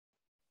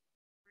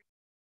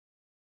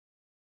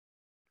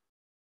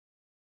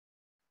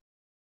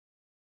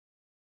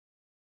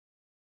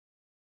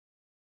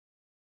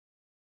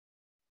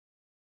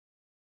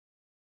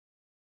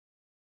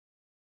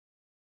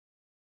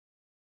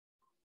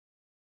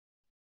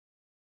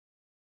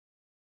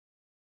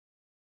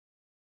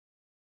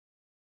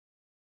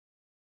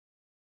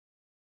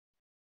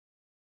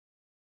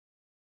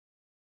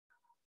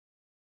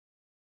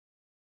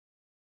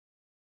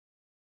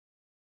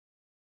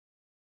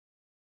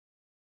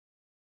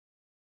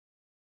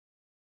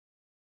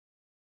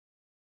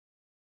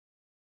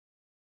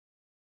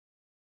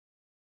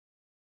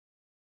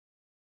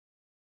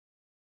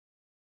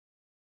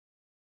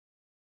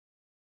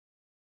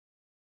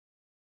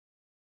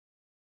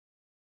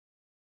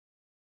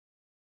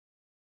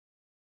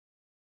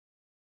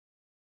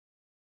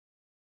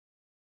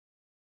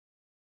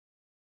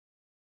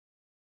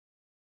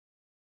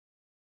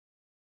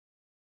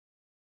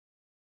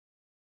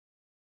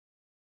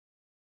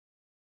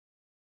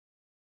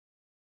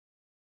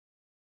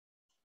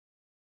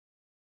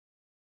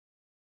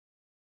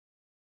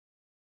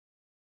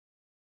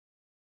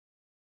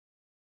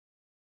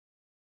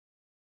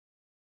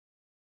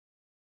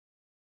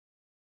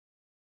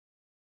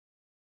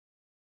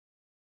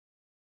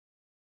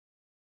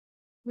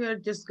We are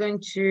just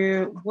going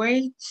to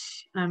wait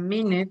a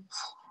minute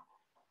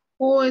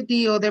for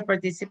the other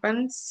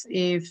participants.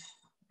 If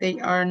they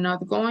are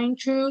not going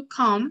to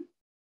come,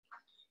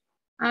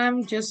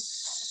 I'm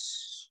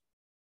just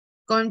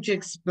going to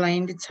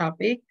explain the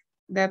topic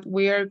that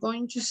we are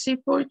going to see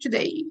for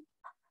today.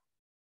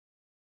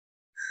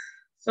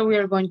 So we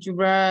are going to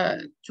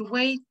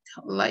wait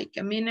like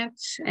a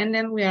minute, and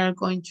then we are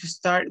going to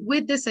start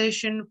with the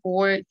session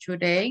for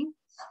today.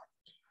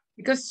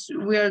 Because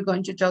we are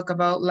going to talk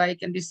about like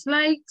and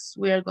dislikes,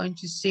 we are going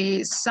to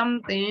see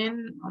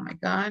something. Oh my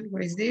God,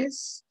 what is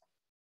this?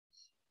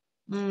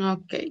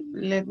 Okay,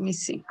 let me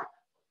see.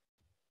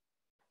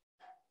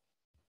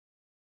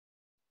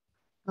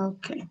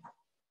 Okay.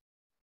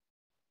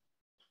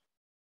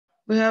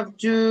 We have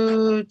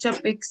two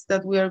topics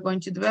that we are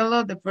going to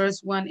develop. The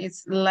first one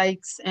is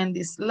likes and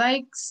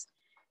dislikes.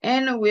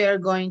 And we are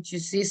going to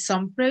see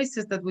some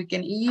phrases that we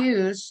can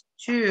use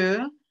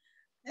to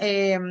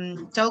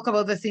talk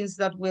about the things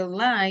that we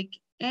like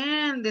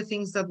and the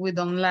things that we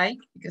don't like,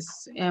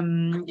 because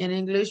in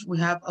English we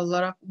have a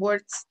lot of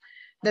words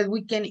that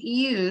we can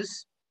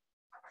use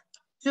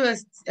to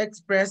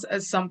express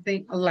as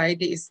something like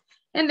this.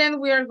 And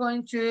then we are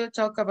going to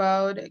talk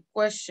about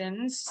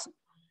questions,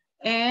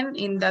 and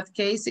in that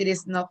case it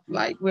is not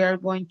like we are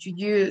going to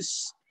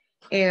use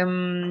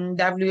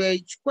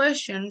WH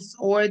questions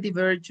or the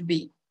verb to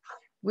be.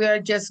 We are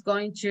just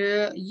going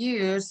to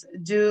use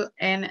do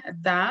and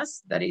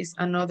does. That is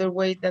another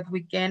way that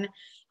we can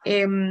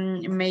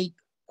make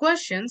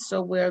questions.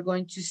 So we are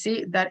going to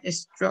see that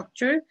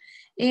structure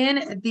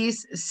in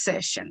this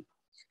session.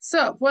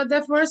 So for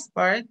the first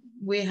part,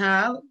 we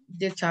have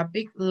the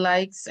topic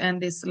likes and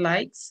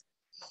dislikes.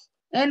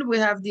 And we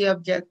have the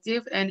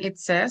objective, and it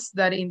says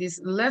that in this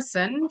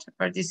lesson,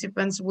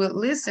 participants will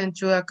listen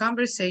to a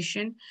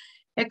conversation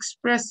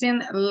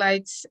expressing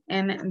likes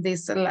and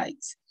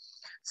dislikes.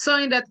 So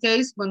in that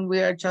case, when we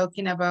are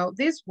talking about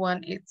this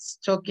one, it's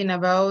talking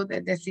about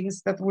the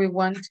things that we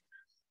want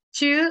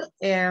to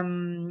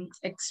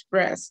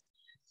express.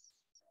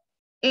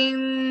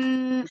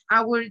 In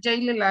our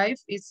daily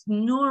life, it's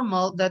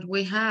normal that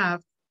we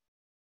have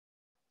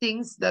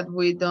things that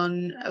we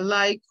don't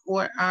like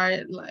or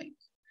are like,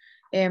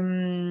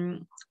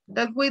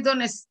 that we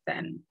don't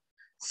stand.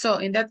 So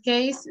in that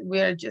case, we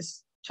are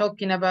just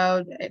talking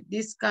about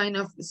this kind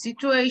of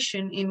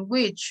situation in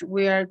which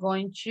we are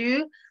going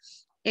to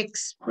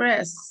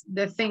express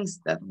the things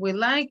that we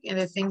like and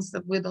the things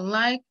that we don't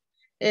like,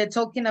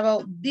 talking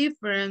about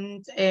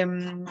different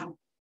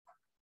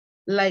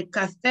like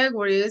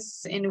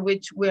categories in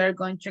which we are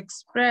going to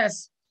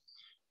express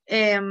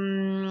if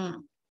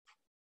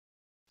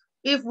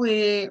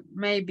we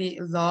maybe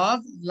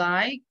love,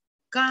 like,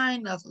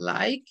 kind of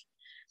like,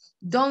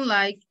 don't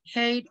like,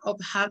 hate, or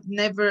have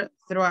never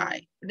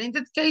tried. But in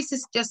that case,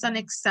 it's just an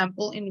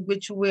example in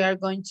which we are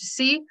going to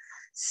see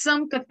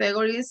some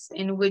categories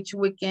in which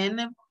we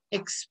can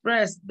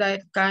express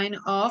that kind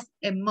of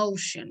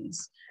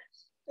emotions.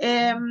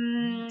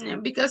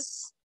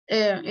 Because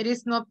it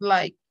is not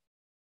like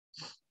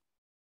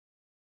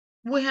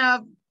we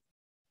have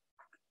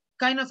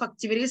kind of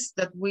activities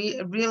that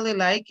we really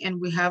like and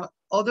we have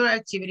other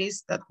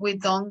activities that we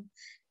don't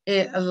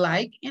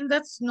like, and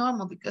that's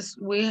normal because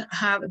we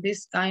have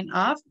this kind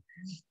of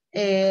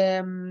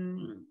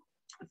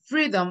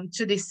freedom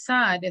to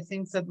decide the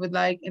things that we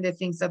like and the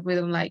things that we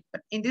don't like.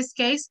 But in this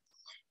case,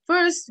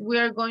 first we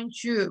are going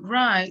to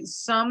write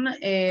some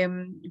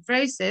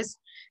phrases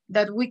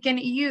that we can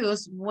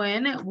use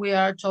when we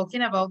are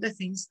talking about the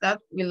things that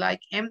we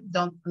like and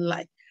don't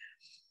like.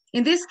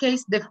 In this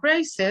case, the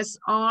phrases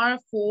are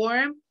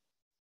for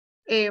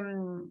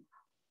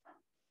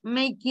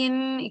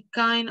making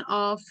kind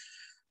of,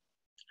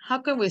 how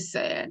can we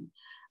say it?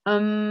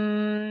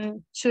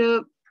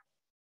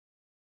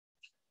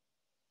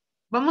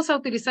 Vamos a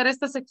utilizar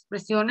estas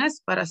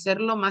expresiones para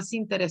hacerlo más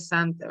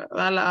interesante,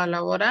 ¿verdad? A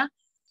la hora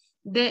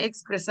de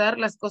expresar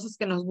las cosas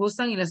que nos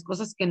gustan y las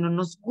cosas que no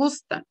nos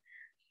gustan.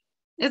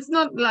 It's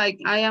not like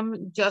I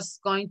am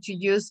just going to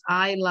use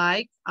I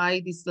like,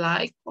 I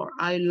dislike, or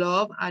I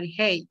love, I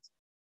hate.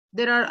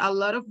 There are a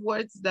lot of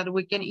words that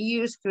we can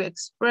use to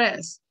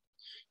express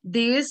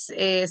these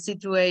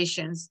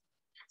situations.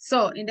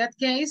 So in that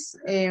case,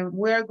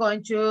 we're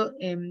going to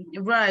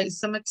write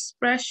some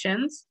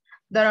expressions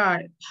that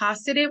are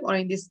positive, or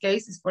in this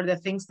case, is for the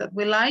things that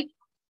we like.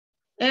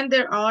 And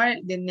there are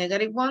the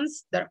negative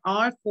ones that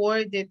are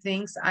for the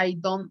things I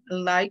don't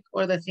like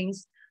or the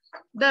things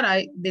that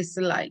I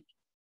dislike.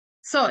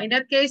 So in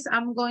that case,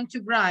 I'm going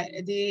to write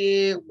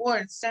the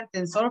word,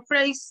 sentence, or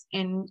phrase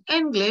in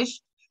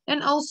English.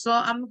 And also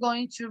I'm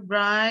going to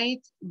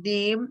write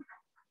the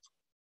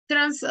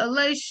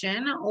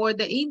translation or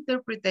the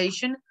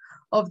interpretation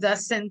of the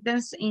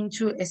sentence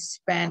into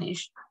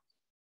Spanish.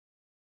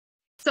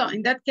 So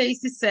in that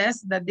case, it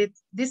says that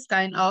this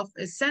kind of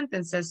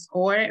sentences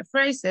or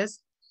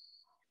phrases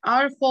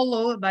are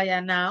followed by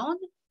a noun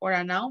or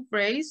a noun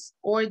phrase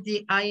or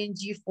the ing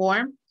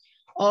form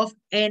of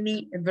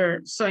any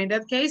verb. So in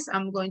that case,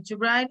 I'm going to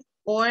write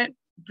or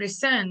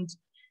present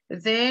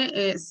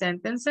the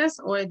sentences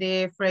or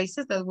the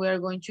phrases that we are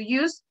going to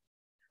use,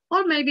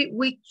 or maybe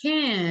we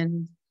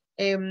can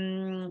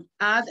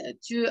add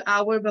to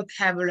our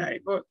vocabulary.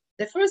 For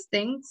the first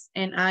things,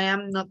 and I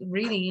am not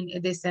reading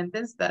the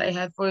sentence that I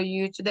have for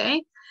you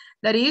today,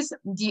 that is,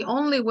 the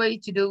only way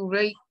to do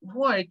great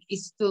work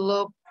is to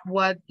love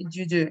what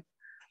you do.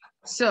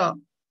 So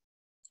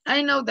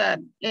I know that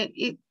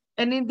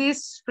and in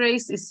this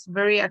phrase is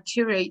very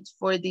accurate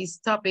for this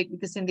topic,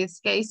 because in this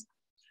case,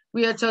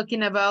 we are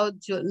talking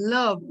about to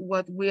love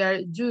what we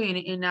are doing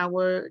in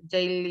our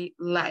daily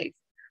life.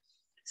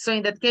 So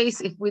in that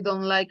case, if we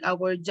don't like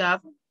our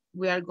job,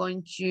 we are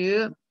going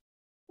to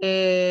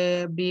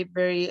be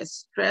very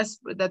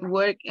stressed with that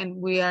work, and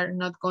we are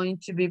not going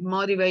to be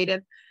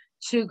motivated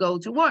to go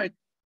to work.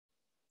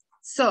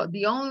 So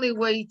the only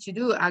way to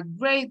do a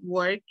great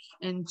work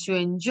and to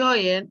enjoy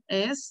it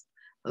is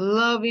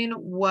loving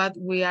what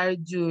we are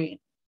doing.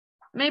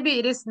 Maybe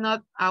it is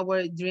not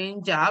our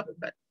dream job,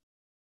 but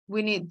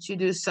we need to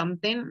do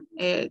something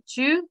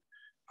to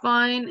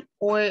find,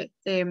 or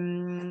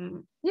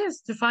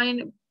yes, to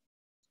find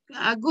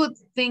a good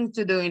thing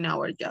to do in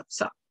our job.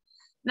 So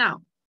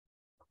now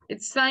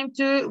it's time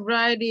to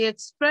write the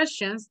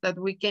expressions that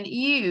we can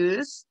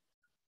use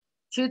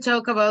to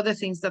talk about the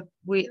things that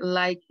we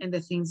like and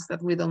the things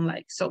that we don't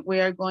like. So we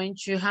are going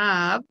to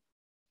have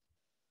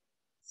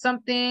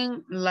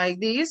something like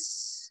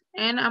this,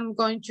 and I'm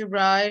going to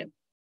write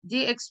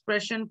the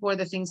expression for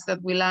the things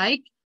that we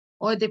like,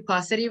 or the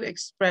positive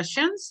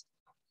expressions,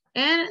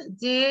 and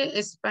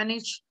the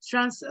Spanish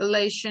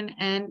translation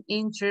and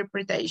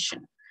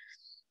interpretation.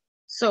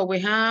 So we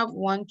have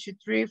 1, 2,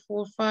 3,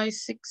 4, 5,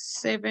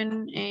 6,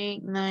 7,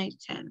 8, 9,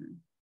 10.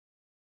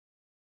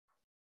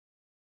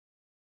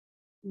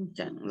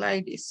 10,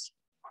 like this.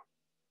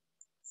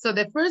 So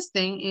the first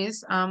thing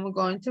is I'm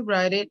going to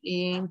write it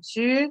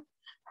into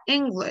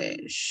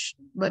English,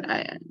 but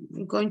I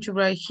am going to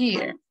write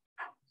here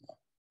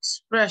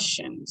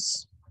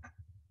expressions,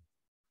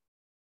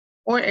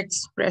 or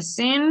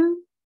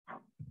expressing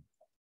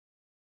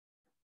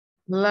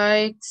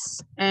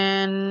likes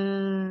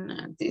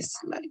and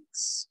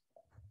dislikes.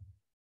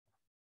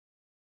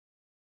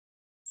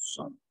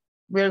 So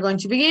we are going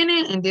to begin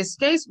it. In this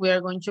case, we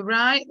are going to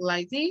write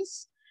like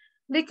this,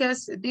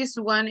 because this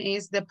one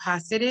is the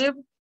positive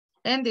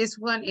and this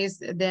one is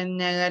the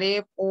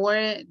negative, or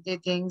the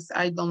things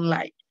I don't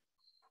like.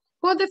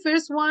 For the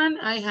first one,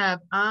 I have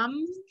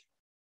on,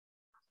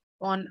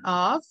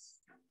 off,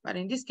 but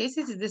in this case,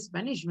 it is the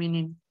Spanish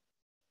meaning.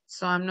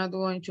 So I'm not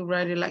going to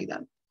write it like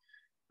that.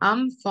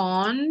 I'm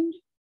fond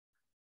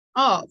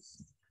of.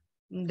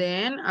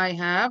 Then I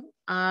have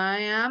I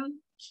am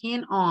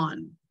keen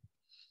on.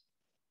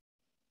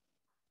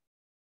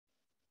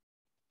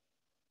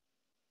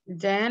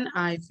 Then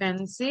I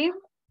fancy.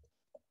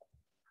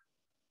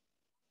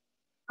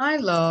 I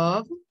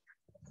love.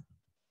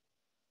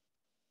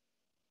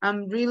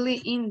 I'm really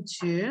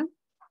into.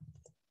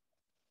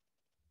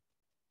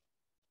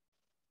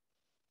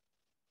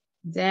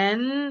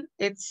 Then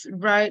it's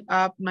right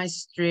up my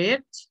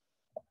street.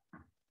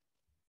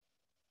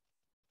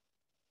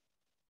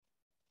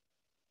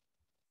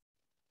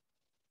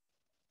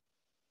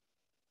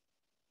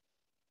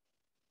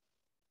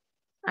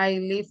 I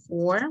live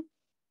for.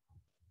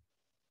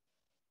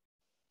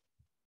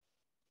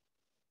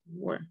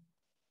 Where?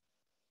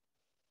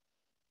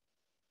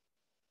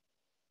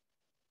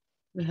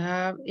 We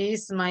have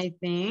is my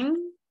thing.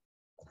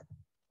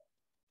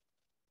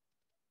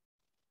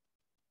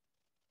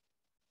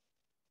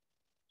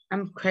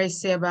 I'm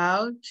crazy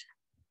about.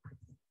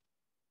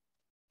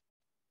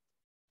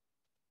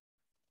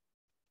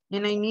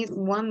 And I need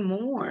one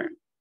more.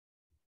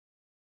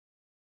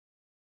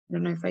 I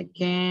don't know if I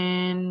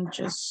can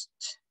just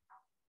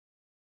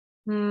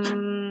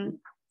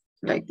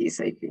like this,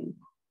 I think.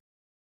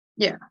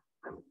 Yeah.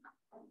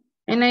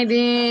 And I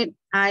did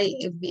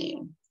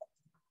IB.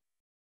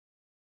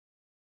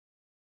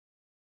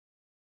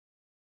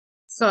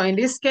 So in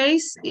this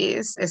case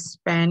is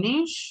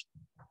Spanish,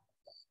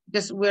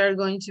 because we're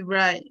going to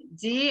write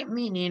the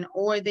meaning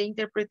or the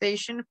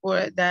interpretation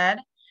for that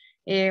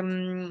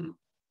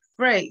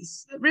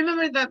phrase.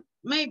 Remember that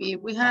maybe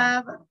we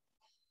have,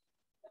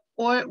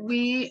 or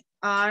we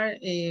are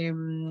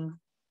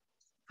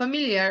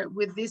familiar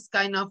with this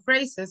kind of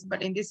phrases,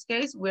 but in this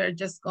case, we're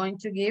just going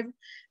to give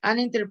an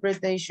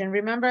interpretation.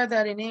 Remember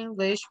that in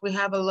English, we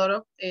have a lot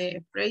of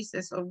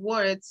phrases or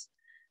words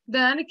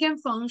that can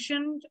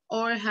function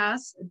or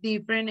has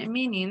different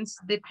meanings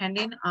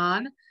depending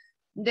on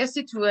the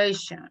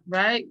situation,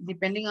 right?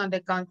 Depending on the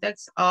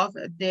context of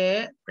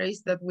the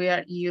phrase that we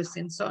are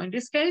using. So in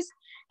this case,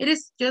 it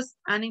is just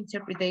an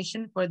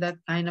interpretation for that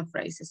kind of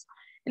phrases.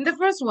 In the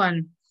first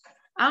one,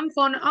 I'm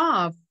fond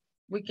of,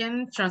 we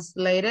can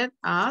translate it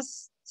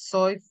as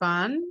soy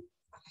fan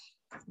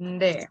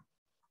de.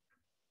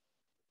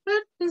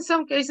 But in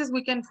some cases,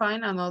 we can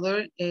find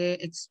another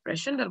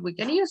expression that we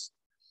can use.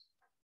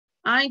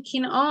 I'm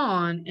keen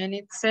on, and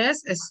it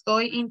says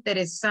estoy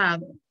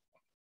interesado.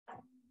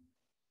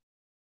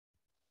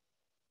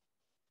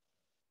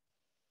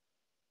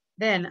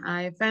 Then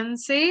I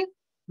fancy,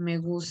 me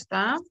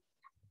gusta.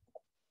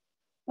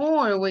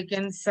 Or we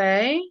can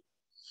say,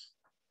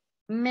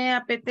 me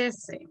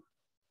apetece.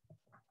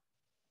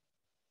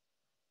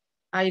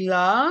 I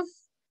love,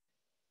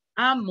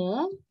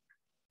 amo.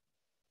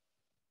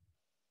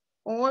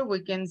 Or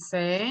we can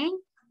say,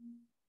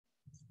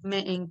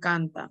 me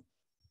encanta.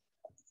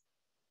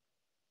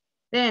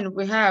 Then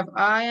we have,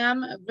 I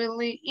am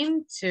really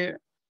into.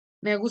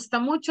 Me gusta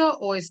mucho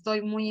o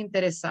estoy muy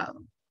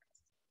interesado.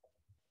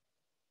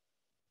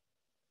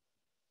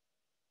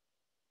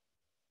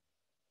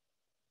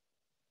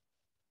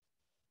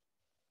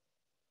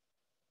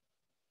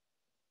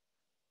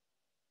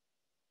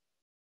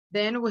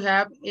 Then we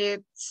have,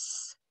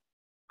 it's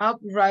up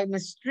right my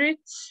street.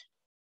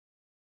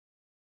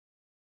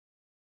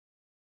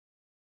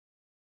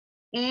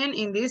 And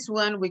in this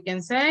one we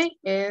can say,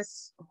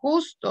 es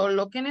justo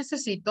lo que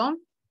necesito.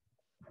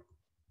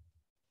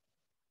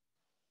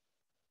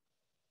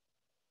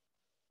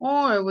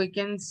 Or we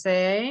can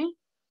say,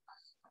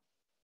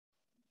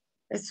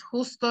 es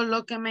justo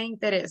lo que me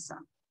interesa.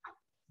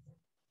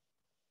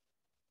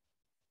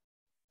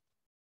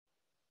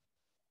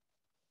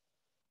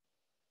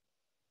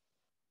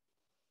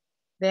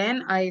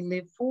 Then I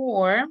live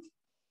for,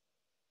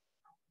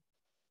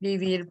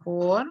 vivir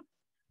por.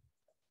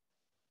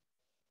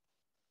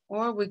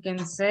 Or we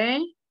can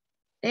say,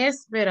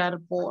 esperar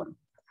por.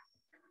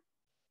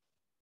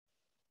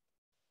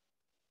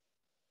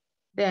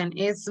 Then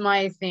it's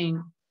my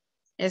thing.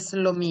 Es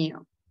lo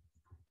mío.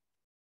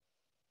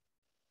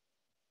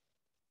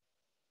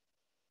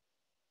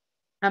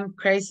 I'm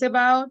crazy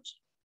about.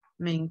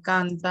 Me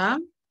encanta.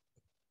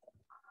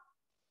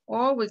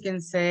 Or we can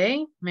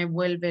say, me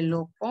vuelve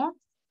loco.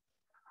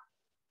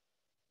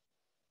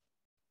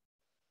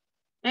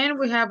 And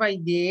we have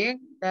idea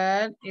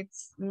that it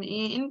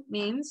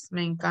means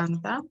me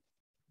encanta.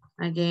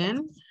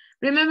 Again,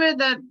 remember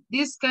that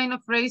these kind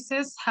of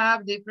phrases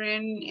have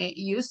different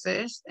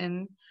uses,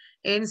 and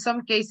in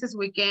some cases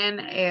we can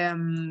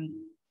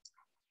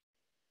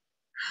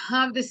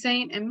have the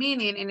same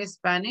meaning in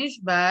Spanish,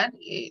 but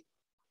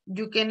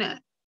you can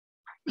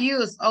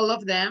use all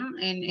of them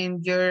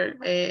in your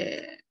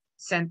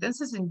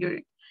sentences,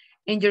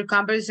 in your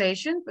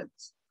conversation, but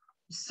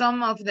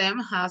some of them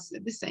has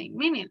the same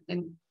meaning,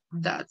 and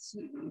that's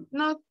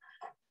not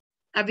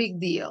a big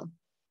deal.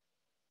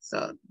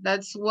 So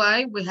that's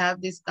why we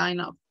have this kind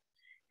of,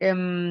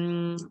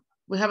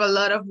 we have a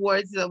lot of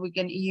words that we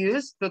can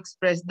use to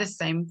express the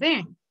same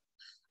thing.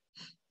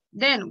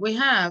 Then we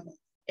have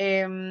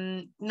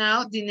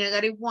now the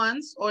negative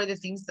ones, or the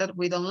things that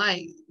we don't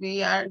like.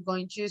 We are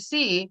going to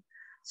see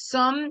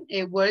some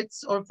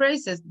words or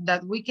phrases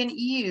that we can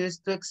use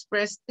to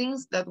express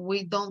things that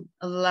we don't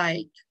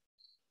like.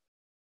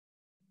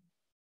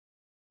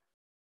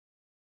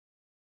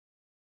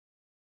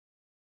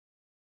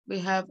 We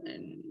have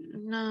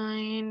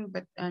 9,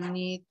 but I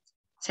need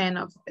 10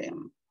 of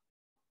them.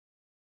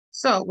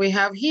 So we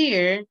have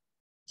here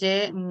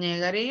the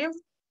negative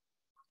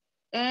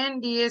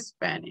and the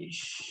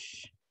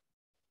Spanish.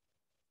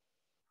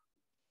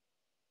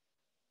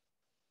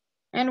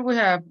 And we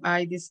have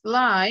I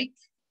dislike,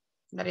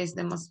 that is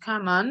the most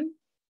common.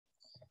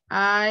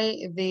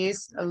 I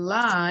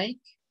dislike.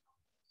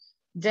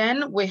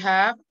 Then we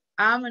have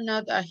I'm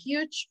not a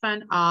huge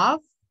fan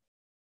of.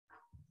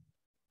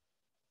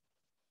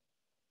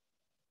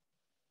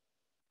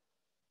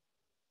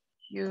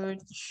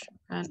 Huge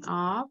fan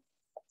of.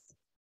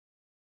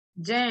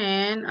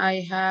 Then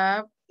I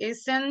have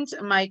isn't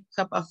my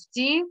cup of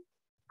tea.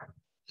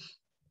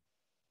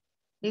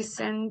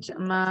 Isn't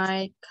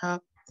my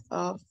cup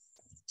of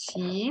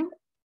tea.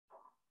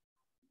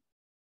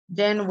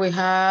 Then we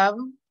have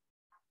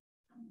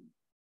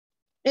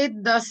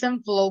it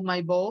doesn't float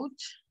my boat.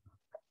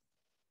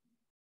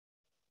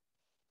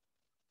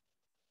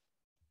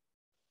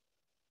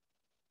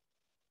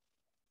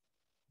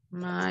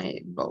 My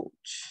boat.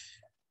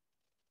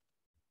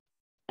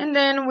 And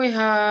then we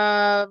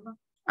have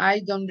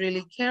I don't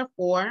really care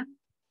for.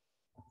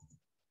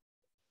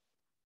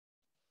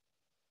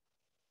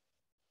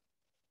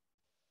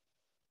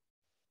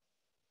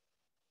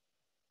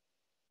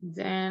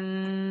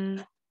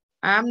 Then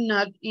I'm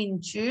not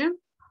into.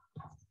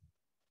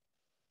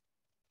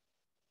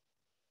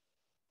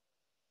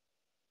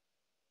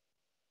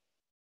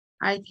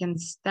 I can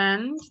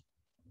stand.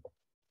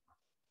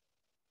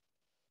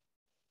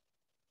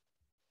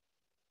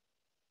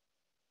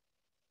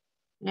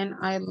 And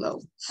I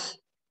loathe.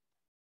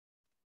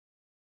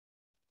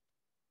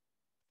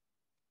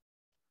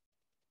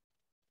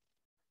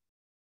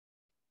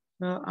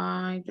 So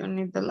I don't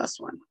need the last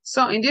one.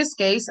 So in this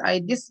case, I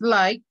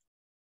dislike.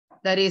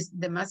 That is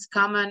the most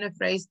common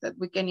phrase that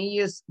we can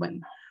use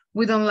when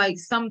we don't like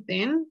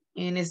something.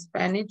 In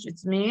Spanish,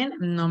 it's mean,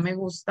 no me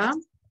gusta.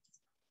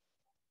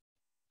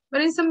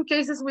 But in some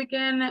cases, we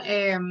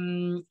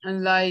can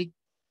like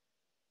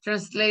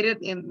translate it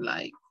in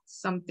like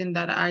something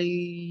that I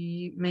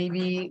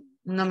maybe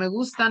no me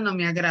gusta, no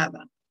me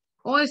agrada.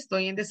 O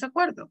estoy en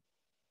desacuerdo.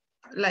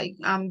 Like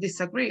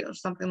disagree or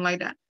something like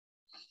that.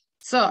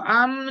 So,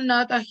 I'm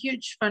not a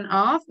huge fan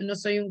of, no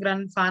soy un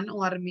gran fan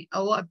o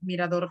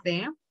admirador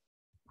de.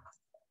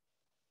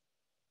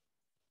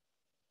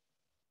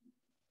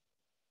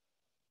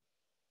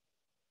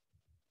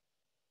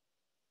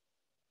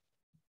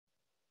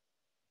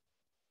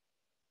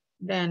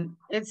 Then,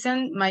 it's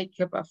in my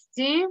cup of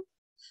tea.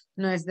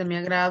 No es de mi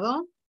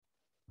agrado.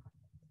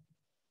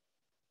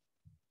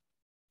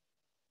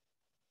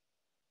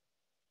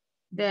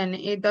 Then,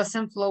 it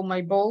doesn't float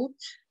my boat.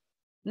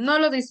 No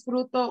lo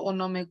disfruto o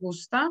no me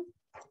gusta.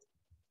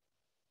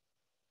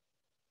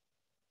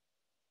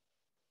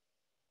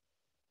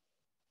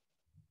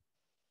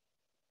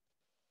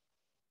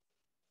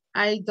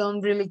 I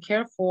don't really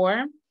care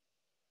for.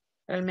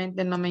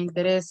 Realmente no me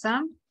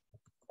interesa.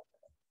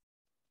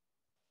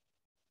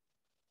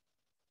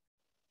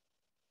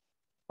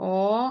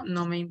 O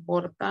no me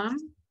importa.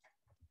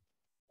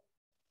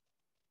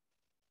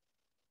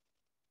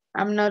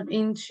 I'm not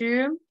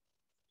into.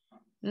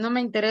 No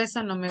me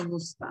interesa, no me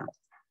gusta.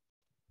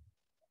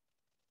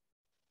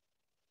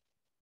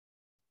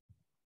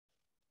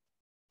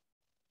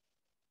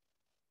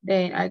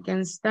 Then I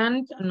can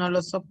stand, no lo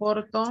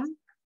soporto.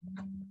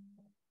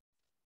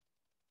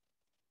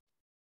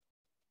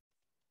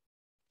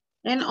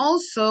 And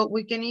also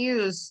we can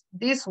use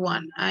this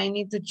one. I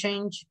need to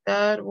change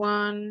that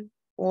one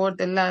for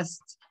the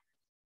last.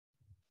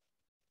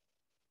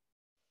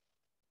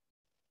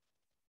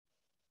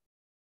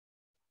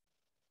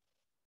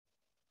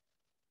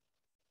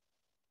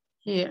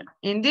 Here.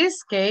 In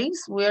this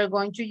case, we are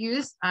going to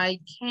use I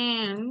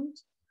can't.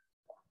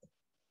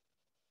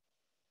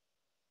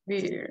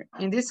 Here.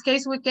 In this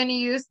case, we can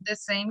use the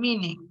same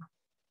meaning.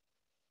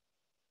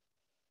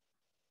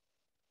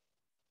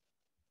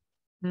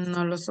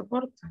 No lo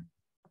soporto.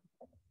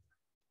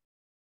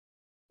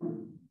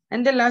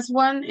 And the last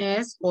one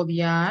is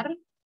odiar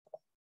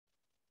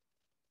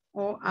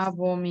o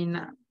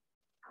abominar.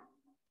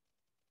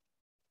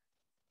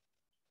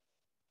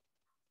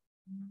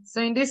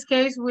 So in this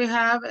case, we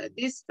have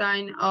this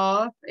kind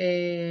of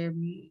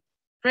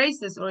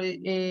phrases or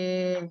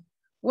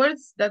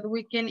words that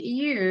we can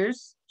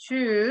use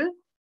to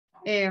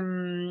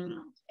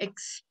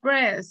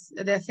express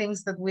the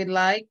things that we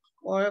like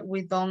or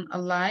we don't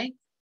like.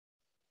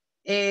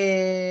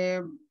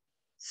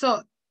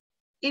 So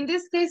in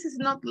this case, it's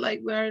not like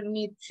we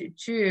need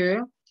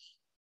to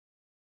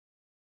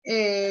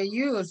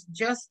use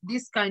just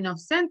this kind of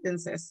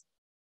sentences.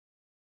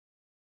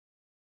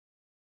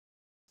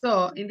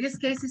 So in this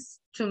case, it's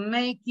to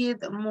make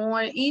it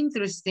more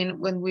interesting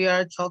when we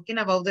are talking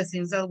about the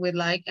things that we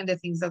like and the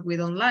things that we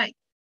don't like.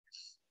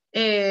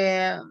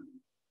 We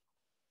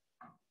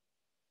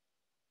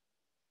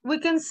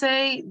can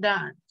say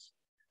that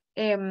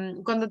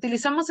cuando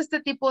utilizamos este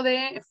tipo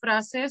de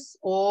frases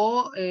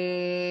o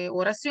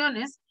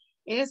oraciones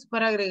es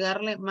para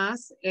agregarle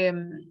más,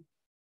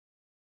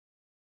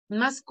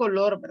 más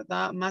color,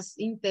 ¿verdad? Más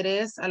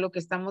interés a lo que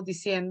estamos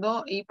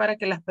diciendo y para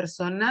que las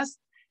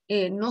personas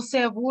no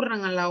se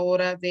aburran a la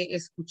hora de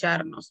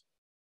escucharnos.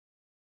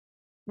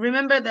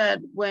 Remember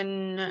that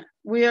when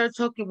we are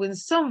talking with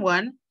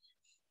someone,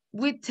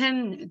 we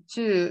tend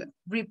to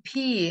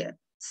repeat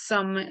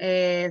some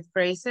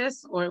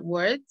phrases or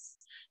words.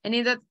 And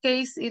in that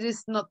case, it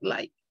is not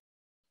like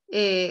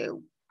the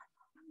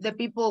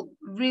people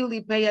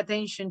really pay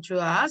attention to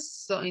us.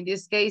 So in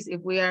this case, if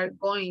we are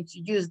going to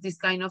use this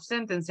kind of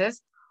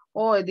sentences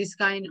or this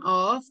kind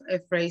of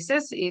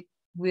phrases, it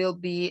will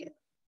be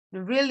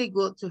really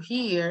good to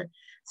hear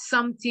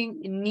something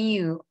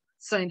new.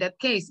 So in that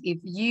case, if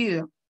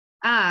you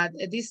add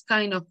this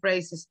kind of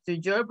phrases to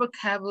your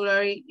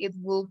vocabulary, it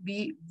will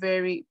be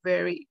very,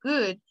 very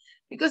good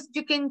because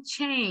you can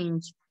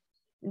change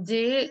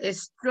the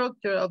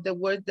structure of the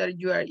word that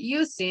you are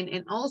using,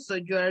 and also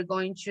you are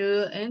going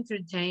to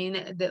entertain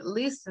the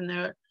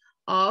listener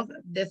of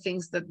the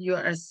things that you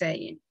are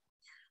saying.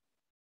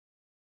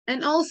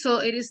 And also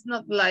it is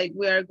not like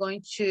we are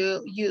going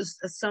to use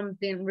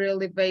something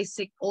really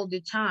basic all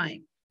the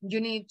time. You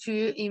need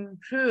to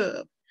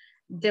improve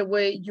the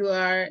way you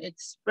are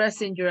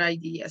expressing your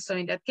idea. So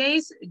in that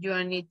case, you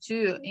need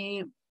to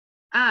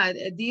add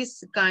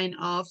this kind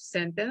of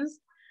sentence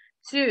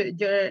to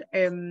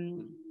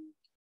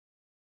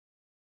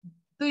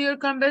your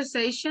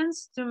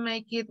conversations to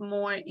make it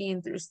more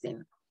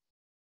interesting.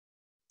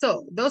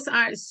 So those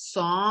are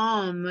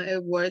some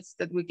words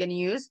that we can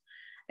use.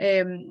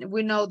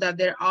 We know that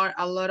there are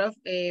a lot of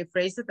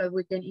phrases that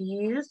we can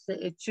use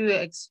to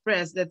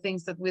express the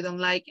things that we don't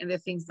like and the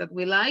things that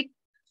we like.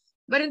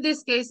 But in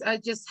this case, I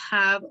just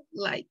have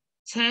like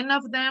 10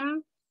 of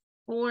them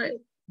for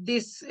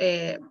this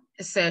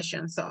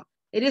session. So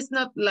it is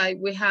not like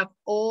we have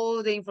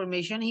all the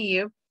information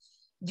here.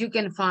 You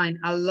can find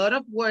a lot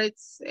of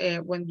words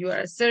when you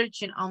are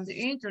searching on the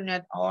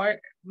internet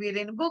or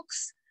reading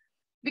books,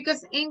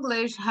 because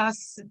English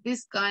has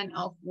this kind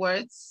of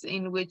words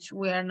in which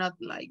we are not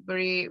like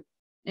very,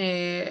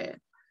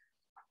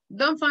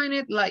 don't find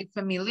it like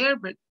familiar,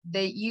 but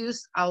they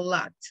use a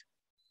lot.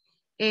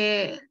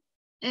 En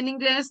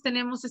inglés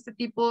tenemos este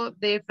tipo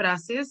de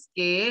frases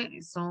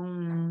que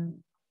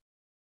son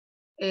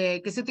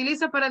que se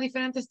utiliza para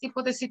diferentes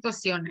tipos de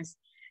situaciones.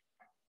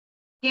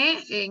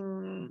 Que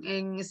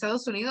en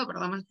Estados Unidos,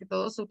 ¿verdad? Más que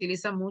todo se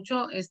utiliza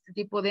mucho este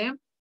tipo de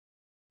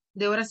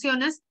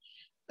oraciones,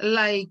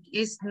 like,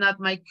 it's not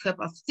my cup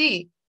of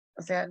tea.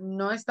 O sea,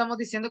 no estamos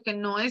diciendo que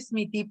no es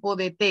mi tipo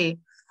de té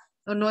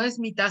o no es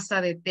mi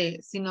taza de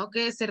té, sino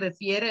que se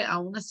refiere a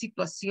una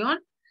situación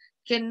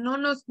que no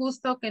nos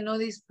gusta o que no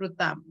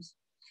disfrutamos.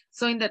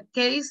 So in that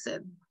case,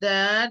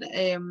 that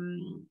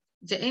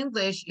the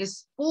English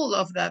is full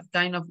of that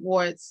kind of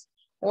words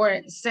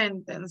or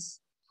sentence.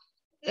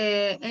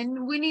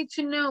 And we need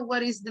to know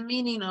what is the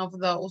meaning of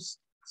those.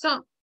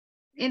 So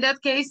in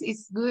that case,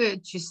 it's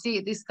good to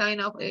see this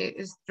kind of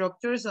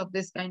structures of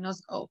this kind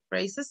of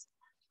phrases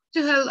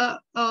to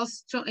help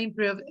us to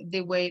improve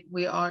the way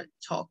we are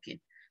talking.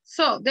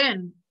 So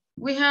then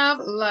we have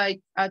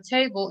like a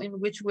table in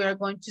which we are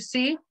going to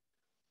see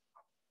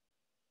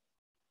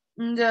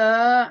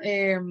the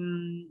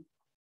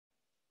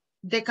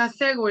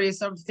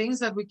categories of things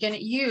that we can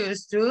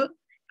use to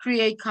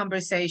create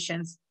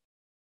conversations.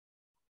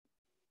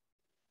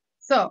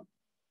 So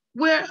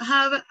we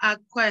have a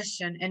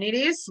question and it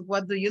is,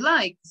 what do you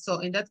like? So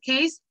in that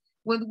case,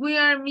 when we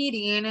are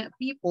meeting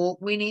people,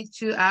 we need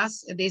to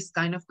ask this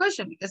kind of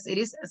question because it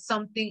is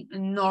something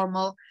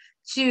normal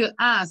to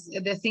ask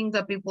the things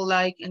that people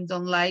like and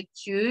don't like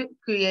to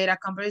create a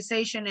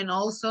conversation and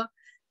also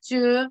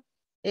to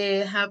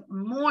have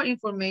more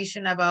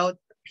information about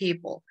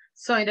people.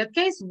 So in that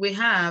case, we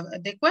have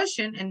the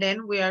question and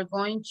then we are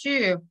going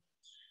to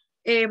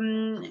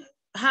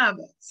have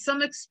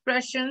some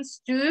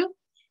expressions to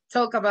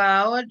talk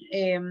about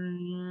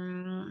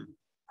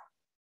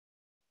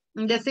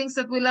the things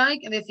that we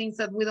like and the things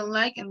that we don't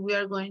like, and we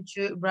are going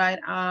to write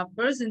a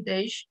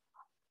percentage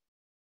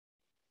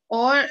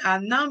or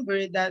a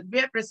number that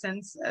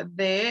represents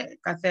the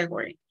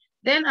category.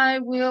 Then I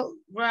will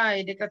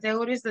write the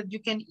categories that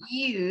you can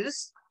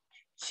use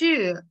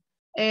to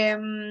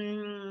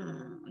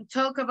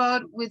talk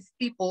about with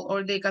people,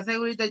 or the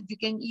category that you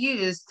can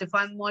use to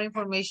find more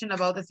information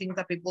about the things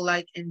that people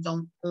like and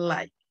don't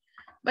like.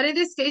 But in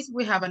this case,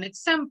 we have an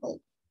example,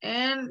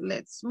 and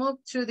let's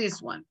move to this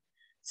one.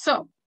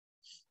 So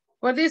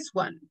for this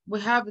one,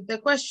 we have the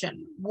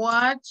question,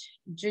 what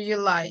do you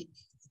like?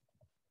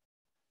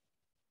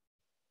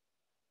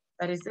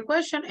 That is the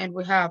question, and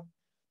we have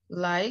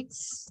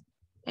likes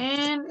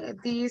and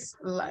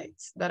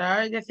dislikes. That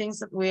are the things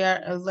that we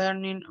are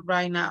learning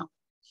right now.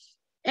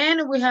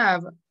 And we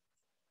have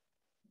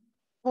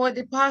for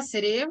the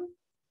positive,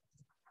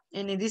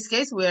 and in this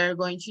case, we are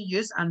going to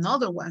use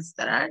another ones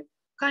that are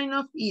kind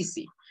of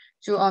easy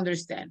to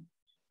understand.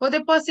 For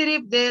the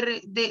positive,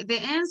 the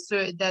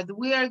answer that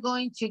we are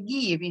going to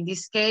give in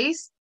this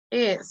case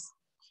is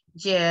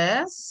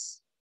yes,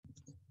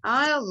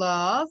 I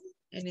love,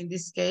 and in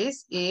this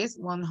case is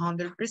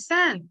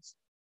 100%.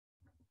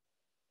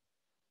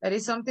 That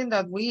is something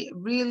that we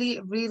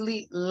really,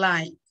 really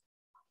like.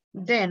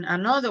 Then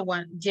another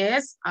one,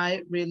 yes,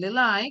 I really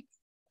like.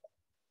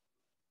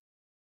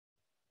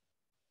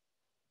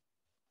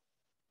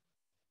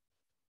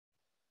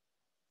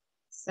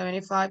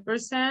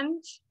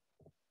 %.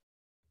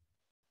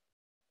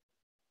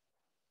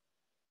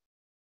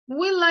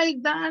 We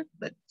like that,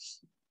 but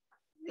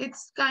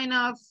it's kind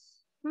of,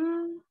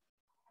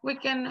 we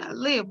can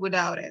live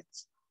without it.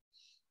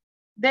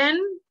 Then,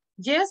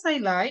 yes, I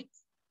like.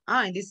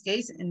 In this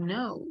case,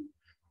 no.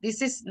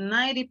 This is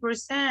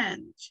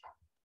 90%.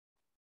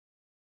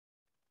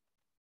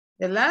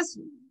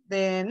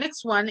 The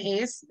next one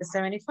is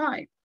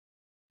 75.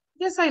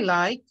 Yes, I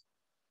like.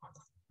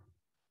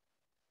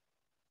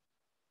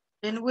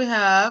 And we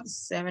have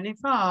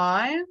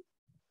 75%.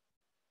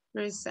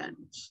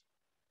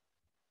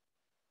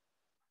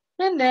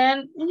 And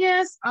then,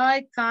 yes,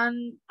 I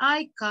kind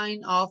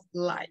of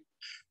like.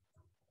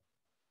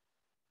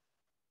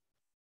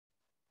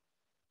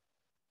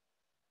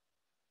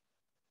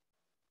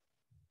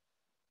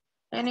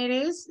 And it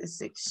is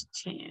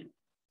 16%.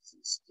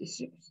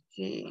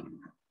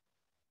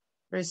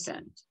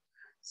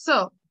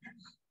 So,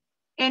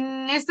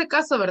 en este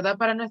caso, ¿verdad?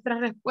 Para nuestras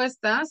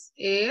respuestas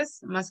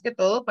es más que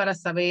todo para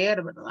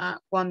saber, ¿verdad?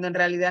 Cuando en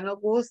realidad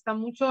nos gusta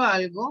mucho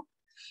algo,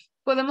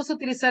 podemos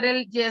utilizar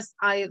el yes,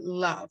 I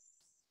love.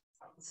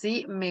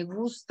 Sí, me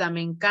gusta,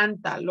 me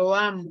encanta, lo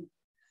amo.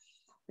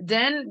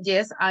 Then,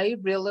 yes, I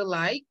really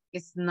like,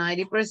 es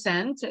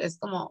 90%, es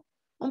como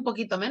un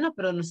poquito menos,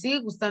 pero nos sigue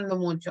gustando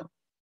mucho.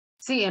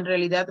 Sí, en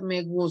realidad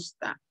me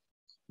gusta.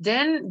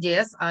 Then,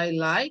 yes, I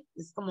like,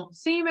 es como,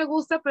 sí, me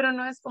gusta, pero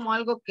no es como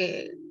algo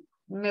que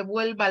me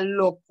vuelva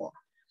loco.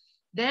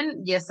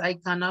 Then, yes, I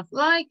kind of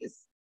like,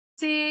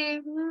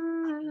 sí,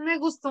 me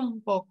gusta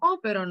un poco,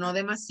 pero no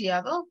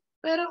demasiado,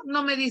 pero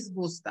no me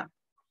disgusta.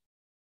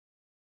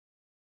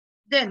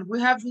 Then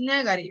we have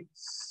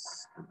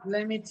negatives.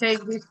 Let me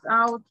take this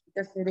out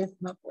because it is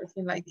not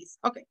working like this.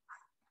 Okay.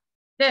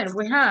 Then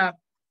we have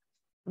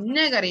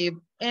negative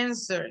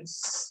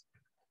answers.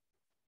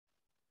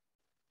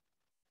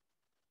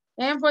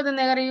 And for the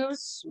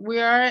negatives, we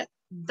are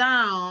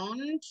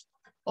down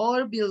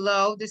or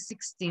below the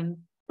 16%.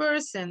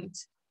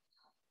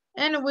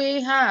 And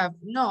we have,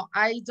 no,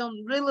 I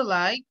don't really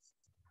like.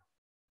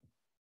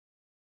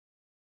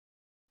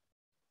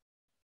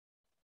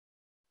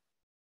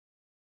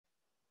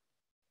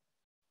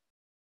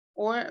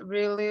 Or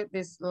really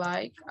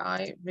dislike.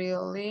 I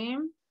really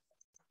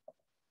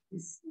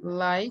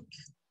dislike.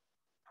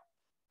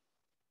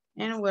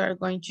 And we're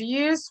going to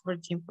use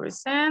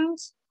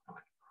 14%.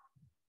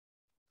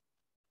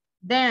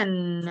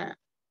 Then,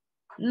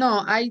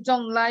 no, I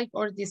don't like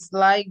or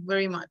dislike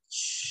very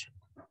much.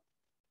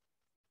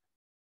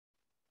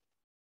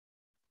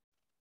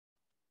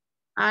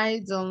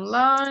 I don't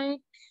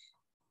like.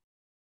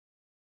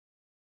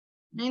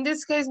 In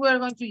this case, we're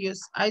going to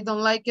use I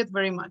don't like it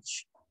very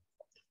much.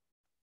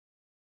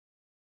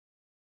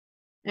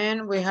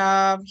 And we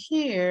have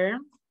here,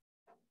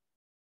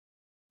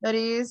 that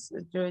is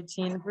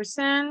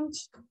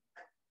 13%.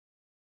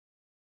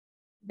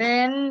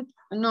 Then,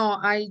 no,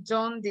 I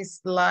don't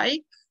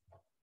dislike.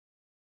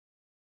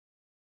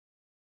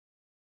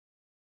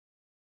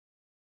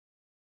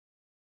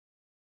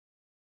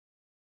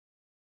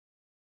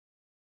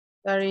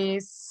 That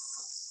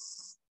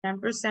is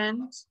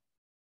 10%.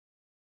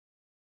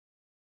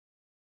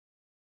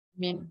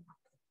 Mean.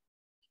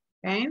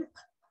 Okay.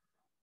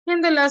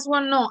 And the last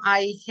one, no,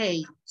 I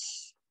hate.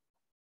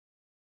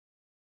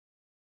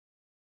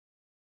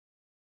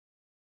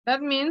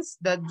 That means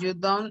that you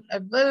don't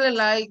really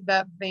like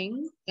that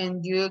thing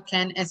and you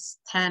can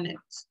stand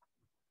it.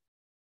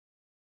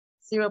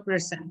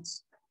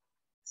 0%.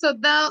 So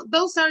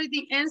those are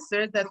the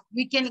answers that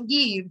we can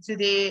give to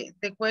the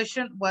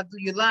question, what do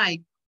you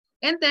like?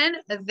 And then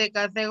the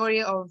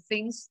category of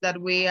things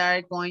that we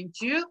are going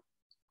to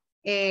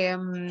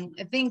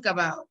think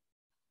about.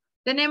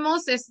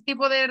 Tenemos este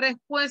tipo de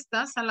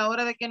respuestas a la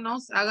hora de que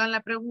nos hagan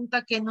la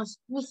pregunta que nos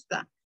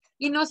gusta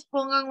y nos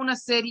pongan una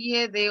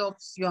serie de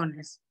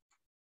opciones.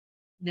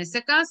 En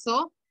este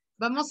caso,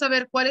 vamos a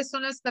ver cuáles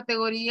son las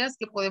categorías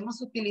que podemos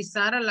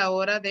utilizar a la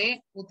hora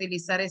de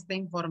utilizar esta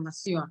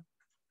información.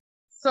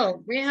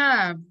 So, we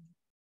have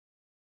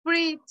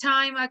free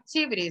time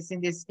activities in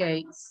this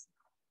case.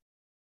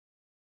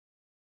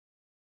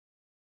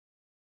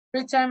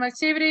 Free time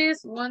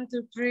activities, 1,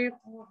 2, 3,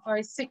 4,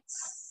 5,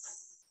 6.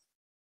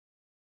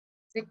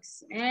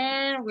 6,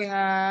 and we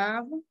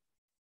have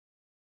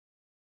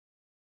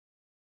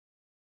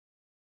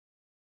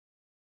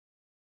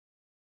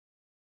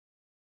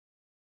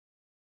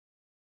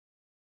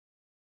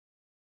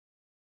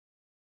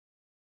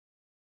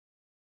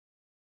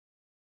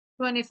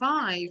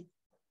 25.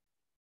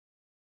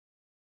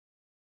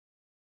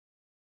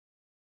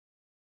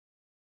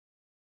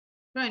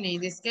 20.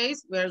 In this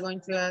case, we are going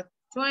to add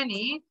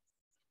 20.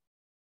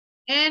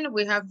 And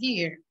we have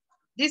here.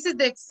 This is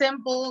the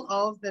example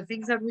of the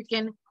things that we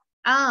can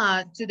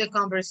add to the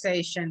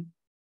conversation.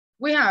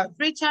 We have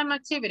free time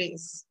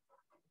activities.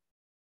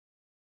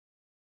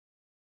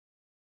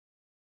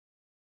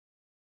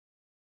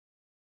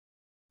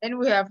 And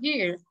we have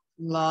here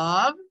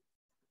love.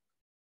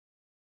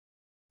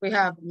 We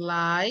have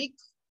like.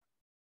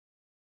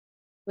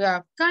 We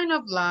have kind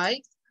of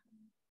like.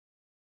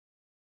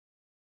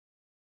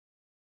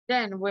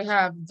 Then we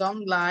have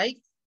don't like.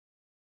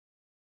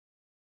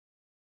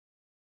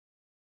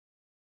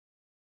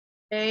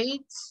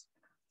 Hate.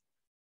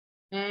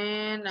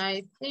 And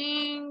I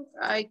think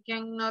I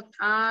cannot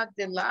add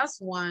the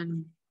last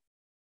one.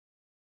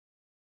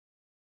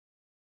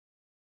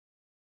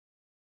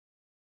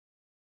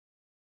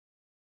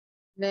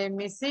 Let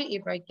me see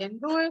if I can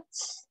do it.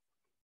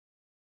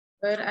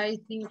 But I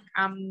think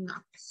I'm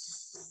not.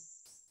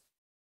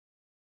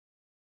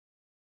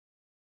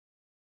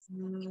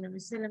 Let me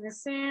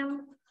see.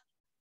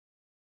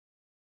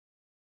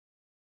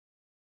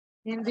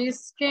 In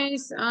this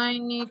case, I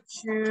need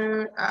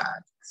to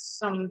add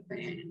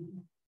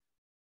something.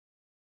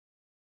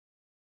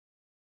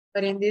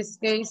 But in this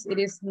case, it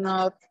is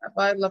not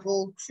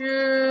available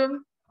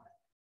to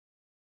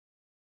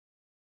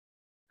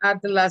add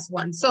the last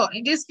one. So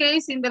in this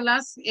case, in the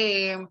last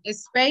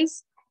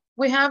space,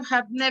 we have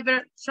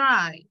never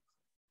tried.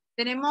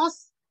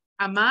 Tenemos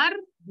amar,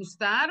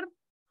 gustar,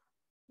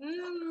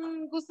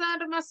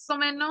 gustar más o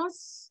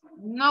menos,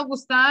 no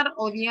gustar,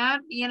 odiar,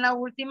 y en la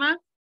última,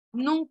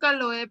 nunca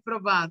lo he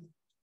probado.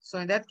 So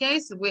in that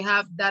case, we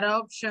have that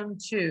option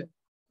too.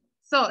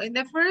 So in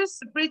the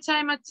first free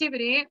time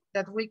activity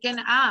that we can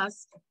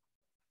ask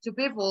to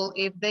people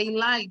if they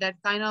like that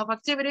kind of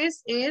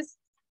activities is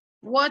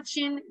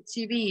watching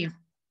TV.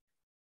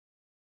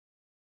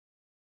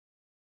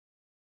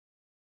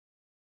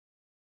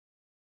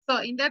 So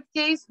in that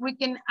case, we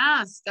can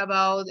ask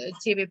about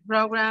TV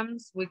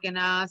programs, we can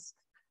ask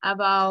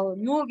about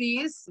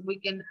movies, we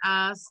can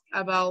ask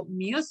about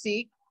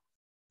music,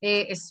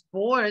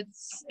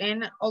 sports,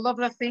 and all of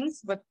the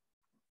things, but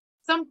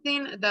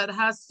something that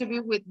has to be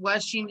with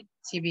watching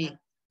TV.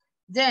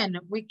 Then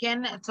we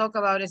can talk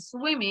about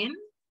swimming.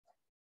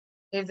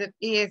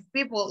 If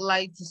people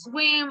like to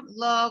swim,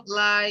 love,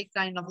 like,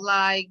 kind of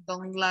like,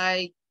 don't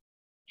like,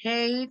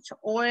 hate,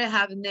 or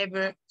have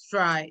never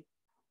tried.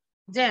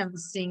 Then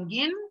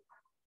singing.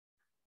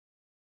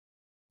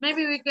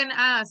 Maybe we can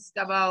ask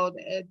about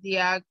the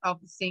act of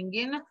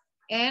singing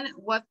and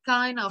what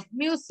kind of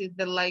music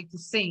they like to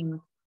sing.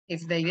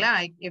 If they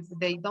like, if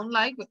they don't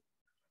like,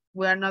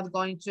 we're not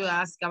going to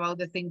ask about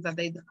the things that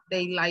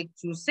they like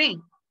to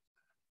sing.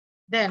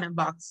 Then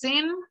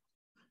boxing,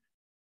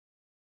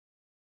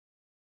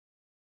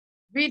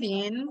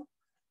 reading,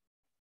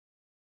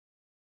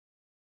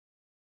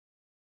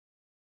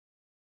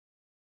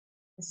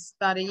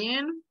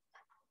 studying,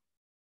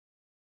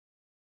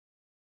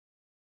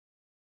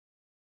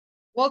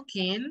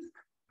 walking.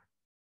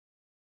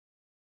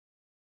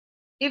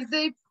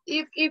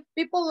 If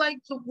people like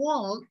to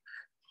walk,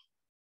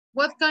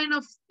 what kind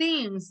of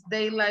things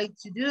they like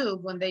to do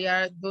when they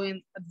are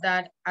doing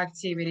that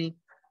activity?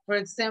 For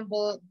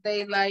example,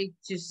 they like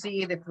to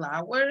see the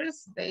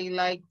flowers, they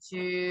like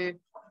to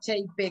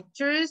take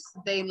pictures,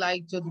 they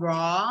like to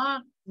draw,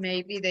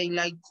 maybe they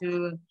like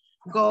to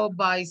go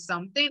buy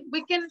something.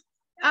 We can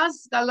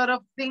ask a lot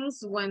of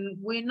things when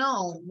we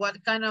know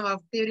what kind of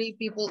activity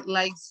people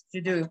likes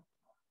to do.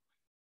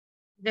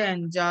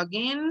 Then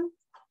jogging.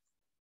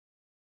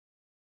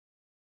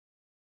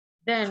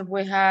 Then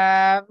we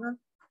have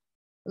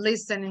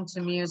listening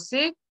to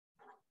music.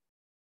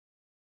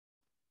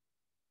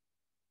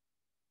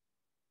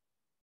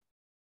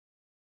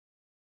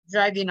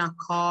 Driving a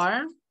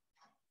car.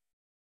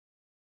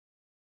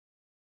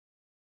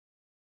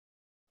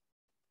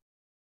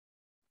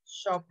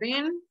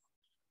 Shopping.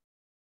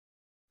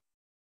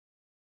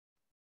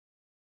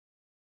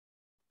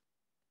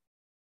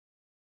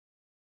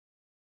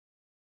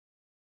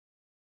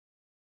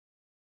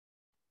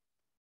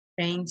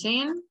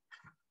 Painting.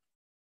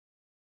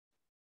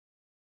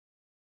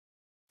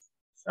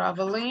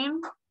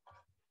 Traveling.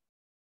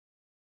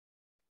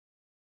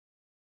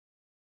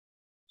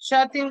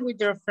 Chatting with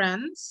your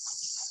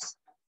friends.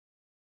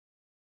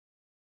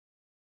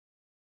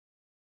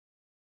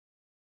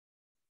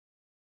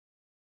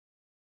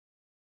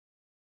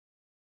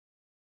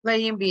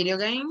 Playing video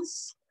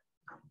games.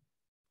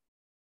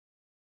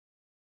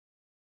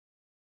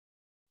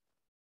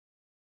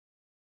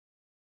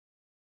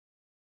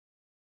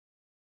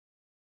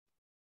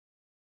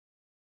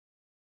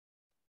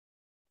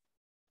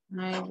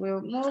 I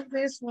will move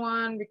this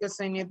one because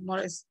I need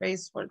more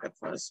space for the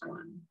first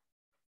one.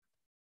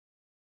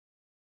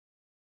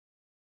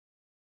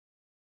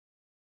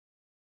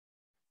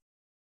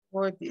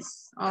 For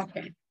this,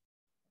 okay.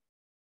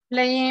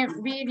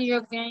 Playing video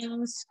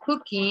games,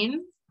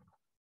 cooking,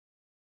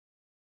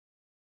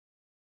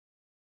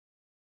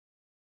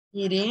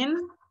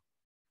 eating,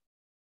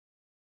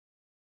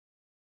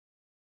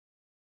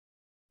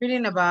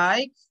 riding a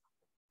bike,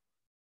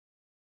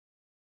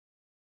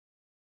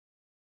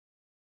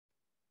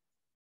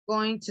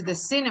 going to the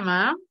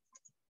cinema,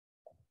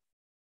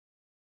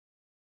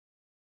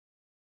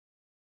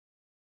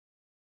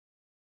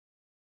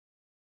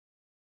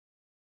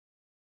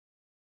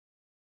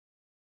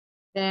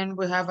 then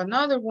we have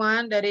another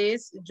one that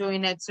is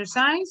doing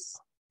exercise,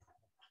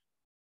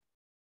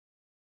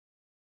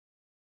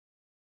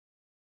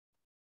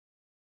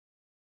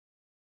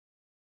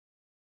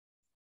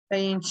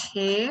 playing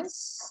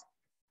chess,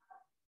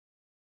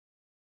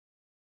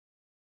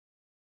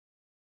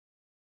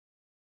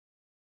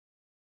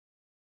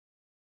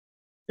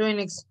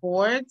 doing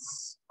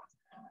sports,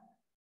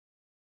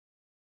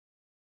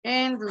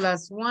 and the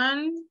last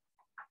one,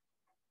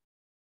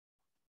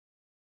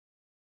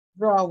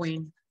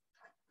 drawing.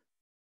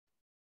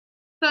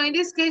 So in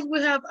this case,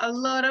 we have a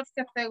lot of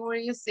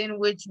categories in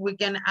which we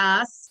can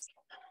ask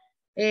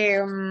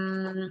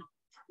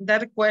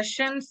that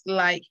questions,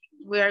 like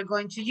we are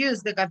going to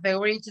use the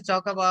category to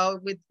talk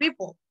about with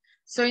people.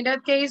 So in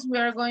that case, we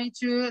are going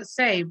to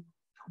say,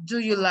 do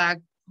you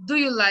like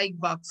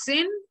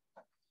boxing?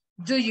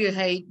 Do you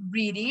hate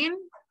reading?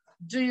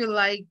 Do you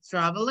like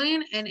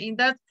traveling? And in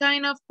that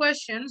kind of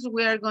questions,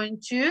 we are going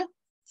to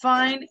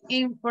find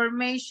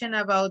information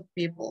about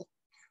people.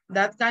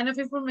 That kind of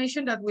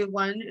information that we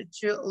want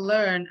to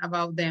learn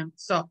about them.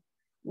 So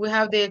we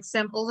have the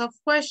examples of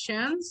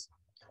questions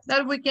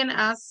that we can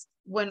ask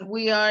when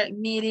we are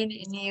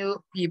meeting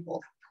new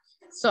people.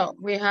 So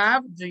we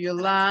have, do you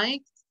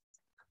like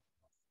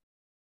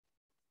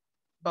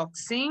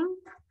boxing?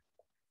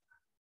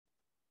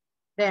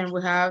 Then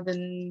we have the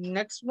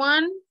next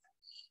one.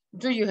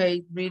 Do you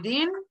hate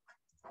reading?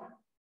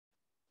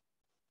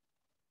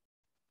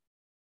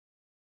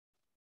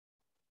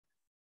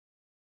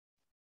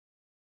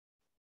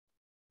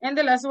 And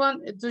the last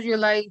one, do you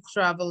like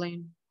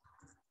traveling?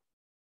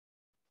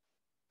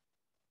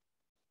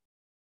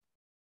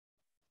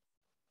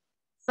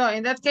 So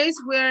in that case,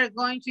 we're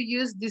going to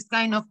use this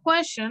kind of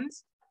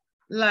questions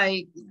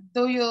like,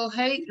 do you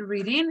hate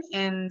reading?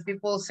 And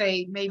people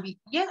say maybe,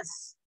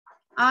 yes,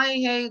 I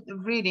hate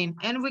reading.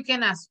 And we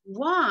can ask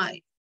why?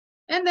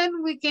 And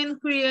then we can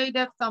create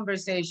that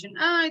conversation.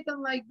 I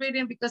don't like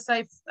reading because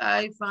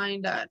I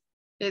find that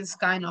it's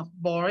kind of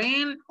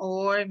boring,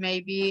 or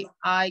maybe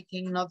I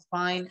cannot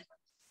find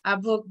a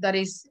book that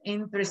is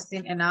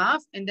interesting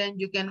enough. And then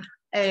you can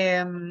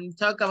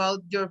talk about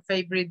your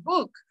favorite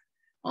book.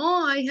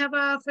 Oh, I have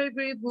a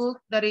favorite book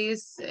that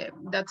is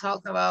that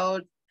talk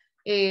about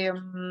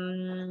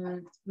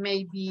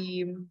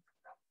maybe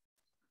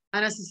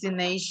an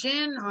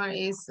assassination, or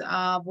is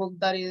a book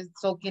that is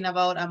talking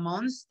about a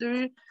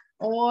monster,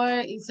 or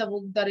it's a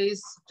book that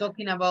is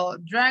talking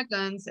about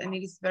dragons, and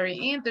it is very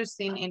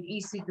interesting and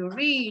easy to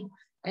read,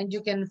 and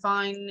you can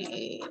find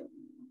a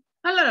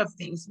lot of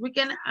things. We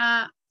can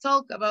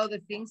talk about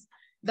the things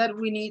that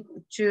we need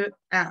to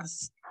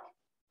ask.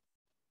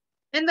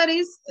 And that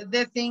is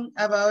the thing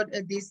about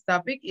this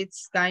topic.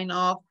 It's kind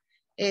of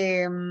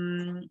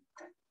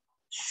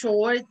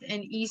short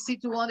and easy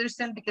to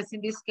understand, because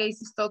in this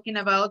case it's talking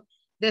about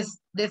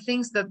the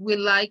things that we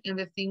like and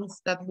the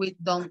things that we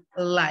don't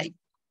like.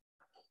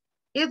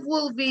 It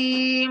will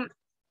be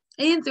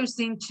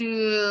interesting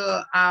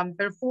to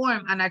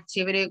perform an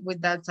activity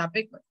with that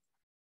topic.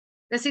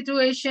 The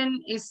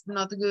situation is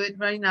not good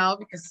right now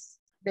because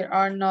there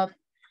are not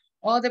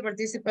all the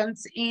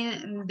participants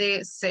in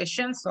the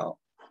session, so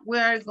we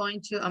are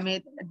going to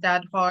omit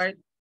that part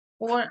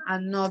for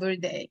another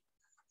day.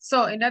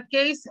 So in that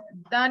case,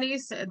 that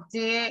is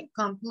the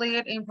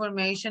complete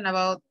information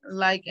about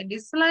like and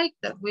dislike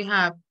that we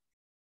have.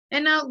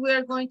 And now we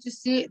are going to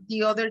see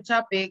the other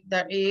topic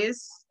that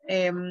is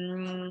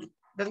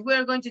that we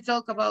are going to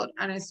talk about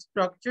a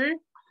structure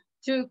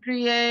to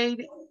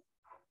create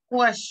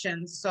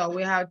questions. So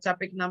we have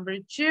topic number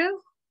 2,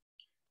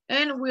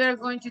 and we are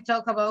going to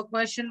talk about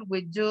question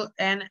with do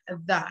and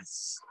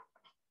does.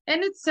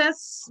 And it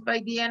says by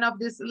the end of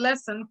this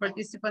lesson,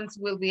 participants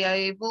will be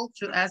able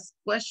to ask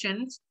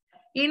questions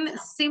in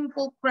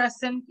simple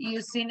present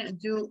using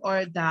do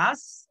or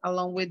does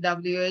along with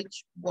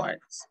WH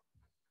words.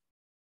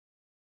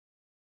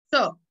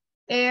 So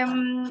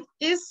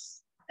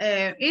it's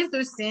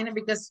interesting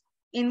because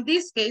in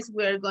this case,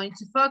 we are going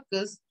to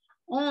focus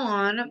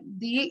on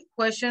the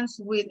questions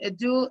with a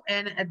do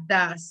and a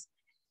does.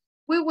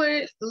 We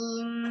were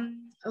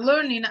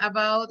learning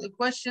about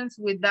questions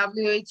with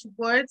WH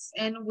words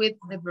and with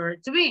the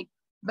verb to be.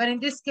 But in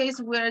this case,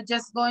 we're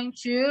just going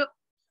to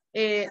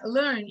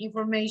learn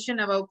information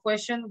about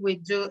question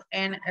with do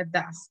and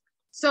does.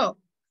 So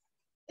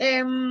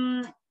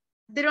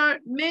there are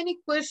many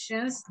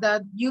questions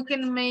that you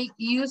can make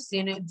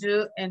using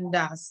do and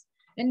does.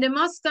 And the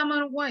most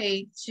common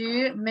way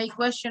to make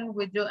question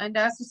with do and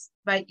does is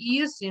by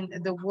using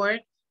the word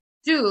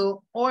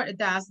do or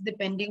does,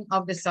 depending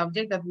of the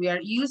subject that we are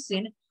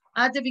using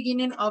at the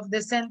beginning of the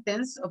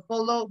sentence,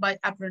 followed by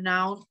a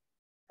pronoun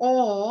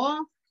or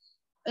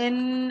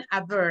in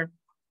a verb.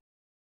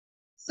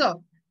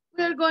 So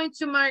we're going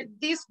to mark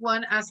this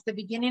one as the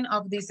beginning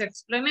of this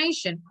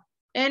explanation.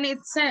 And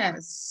it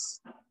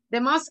says, the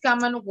most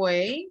common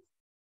way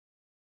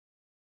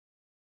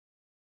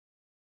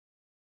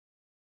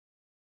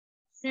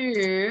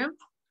to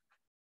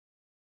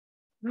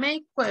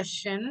make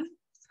question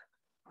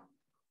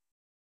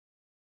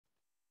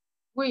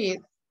with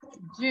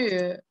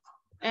do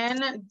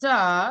and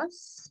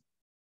does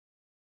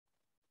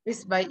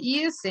is by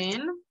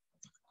using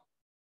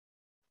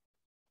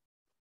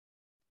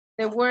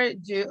the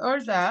word do or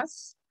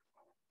does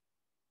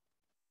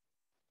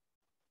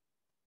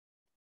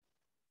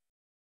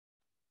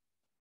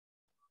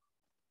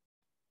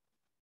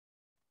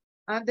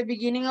at the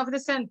beginning of the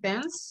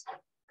sentence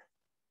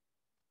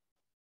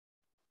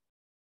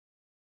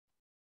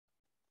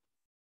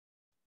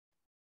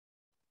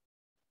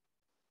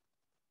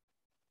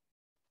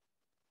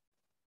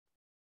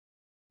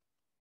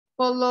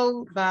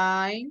followed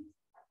by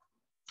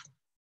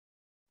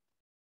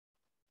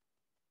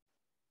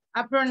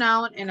a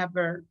pronoun and a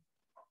verb.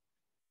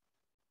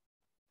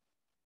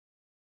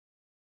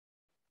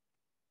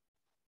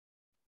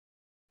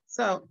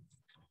 So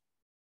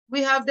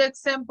we have the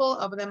example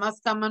of the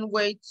most common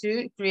way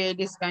to create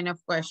this kind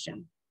of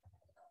question.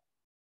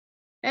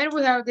 And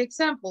we have the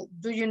example.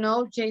 Do you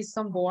know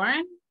Jason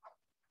Bourne?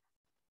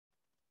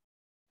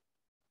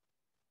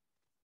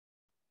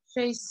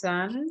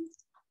 Jason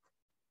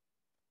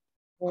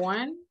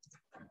Bourne.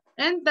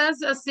 And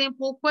that's a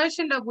simple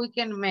question that we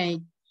can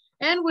make.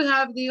 And we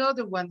have the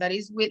other one that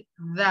is with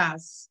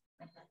does.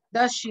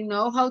 Does she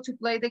know how to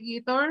play the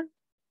guitar?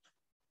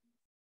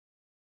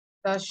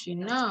 Does she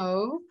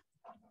know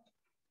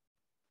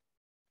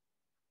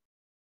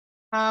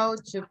how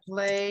to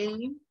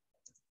play?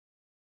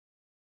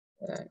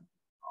 So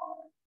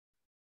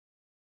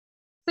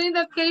in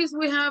that case,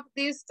 we have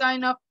this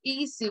kind of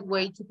easy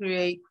way to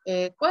create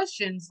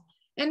questions.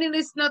 And it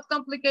is not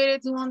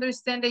complicated to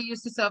understand the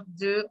uses of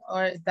do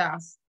or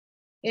does.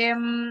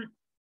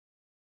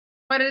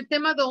 Para el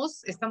tema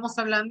 2, estamos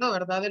hablando,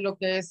 ¿verdad?, de lo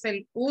que es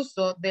el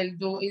uso del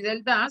do y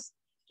del does,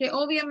 que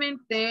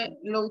obviamente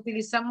lo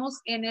utilizamos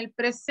en el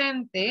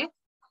presente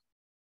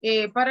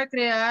para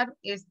crear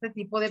este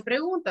tipo de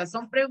preguntas.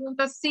 Son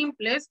preguntas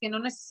simples que no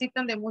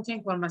necesitan de mucha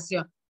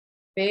información.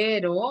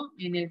 Pero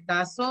en el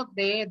caso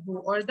de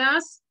do or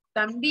does,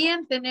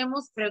 también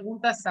tenemos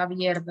preguntas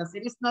abiertas.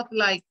 It is not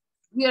like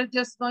we are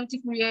just going to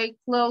create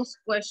closed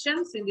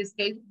questions. In this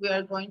case, we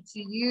are going to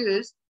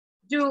use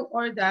do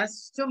or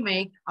does to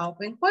make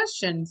open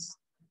questions.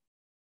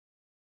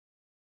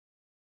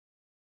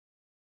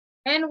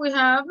 And we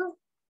have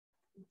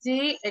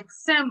the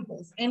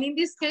examples. And in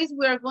this case,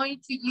 we are going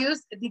to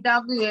use the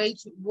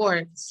WH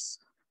words.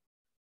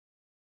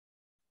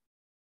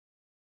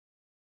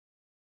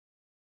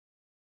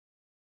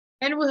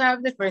 And we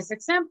have the first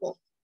example.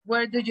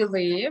 Where do you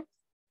live?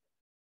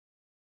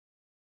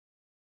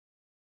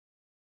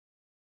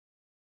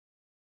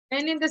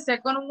 And in the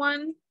second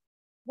one,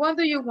 what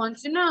do you want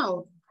to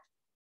know?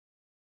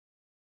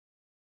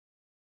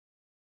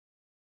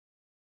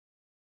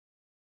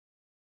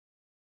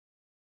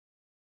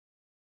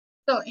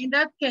 So in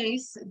that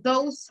case,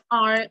 those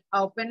are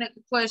open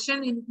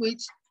questions in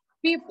which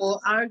people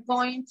are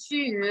going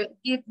to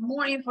give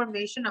more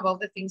information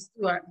about the things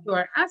you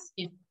are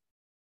asking.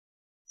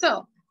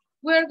 So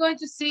we're going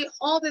to see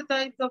all the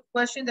types of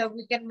questions that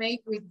we can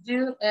make with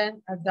do and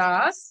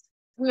does.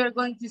 We are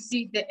going to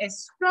see the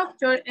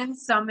structure and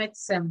some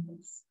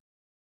examples.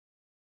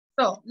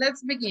 So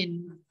let's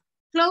begin.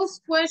 Close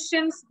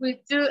questions with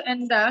do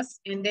and does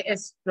in the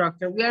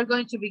structure. We are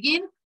going to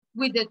begin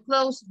with the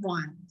closed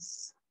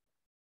ones.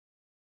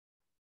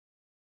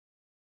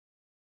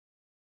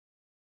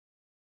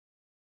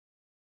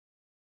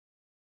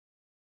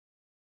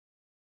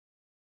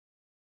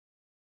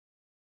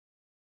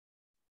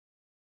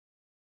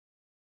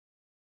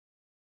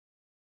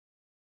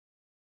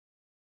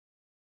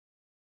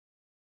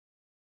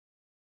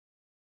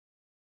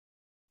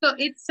 So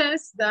it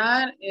says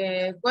that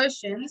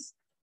questions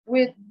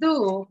with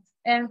do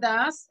and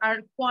does are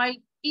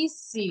quite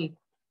easy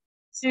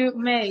to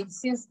make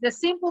since the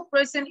simple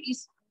present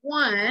is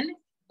one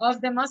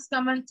of the most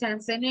common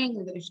tense in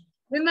English.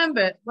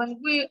 Remember, when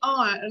we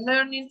are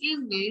learning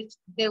English,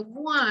 the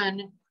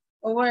one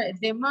or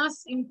the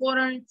most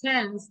important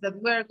tense that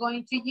we're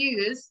going to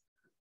use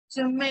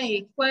to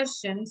make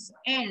questions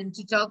and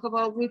to talk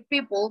about with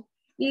people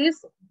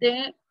is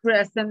the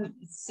present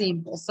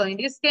simple. So in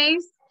this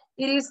case,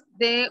 it is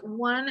the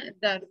one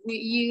that we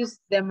use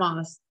the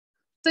most.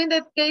 So in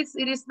that case,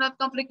 it is not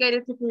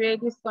complicated to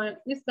create this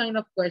kind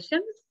of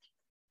questions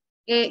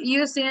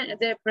using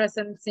the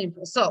present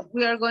simple. So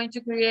we are going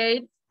to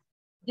create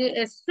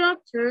the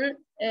structure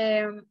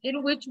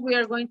in which we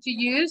are going to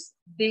use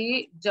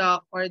the do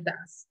or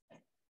does.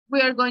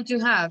 We are going to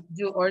have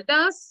do or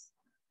does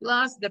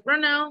plus the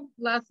pronoun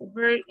plus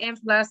verb and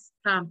plus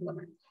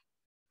complement.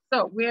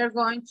 So we are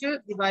going to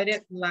divide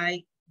it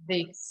like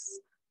this.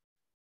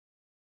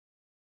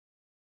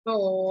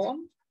 So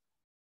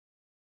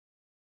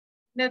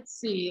let's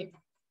see.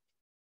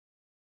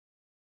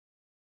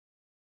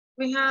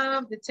 We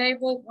have the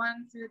table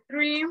 1, 2,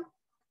 3.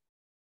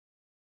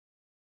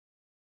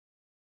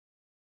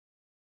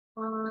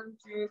 1,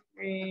 2,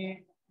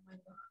 3. Oh my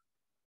God.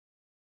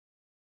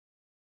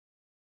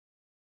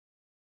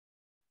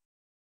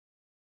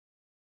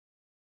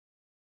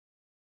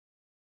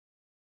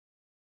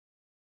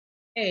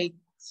 8.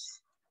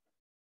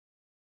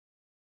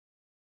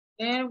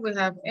 And we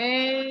have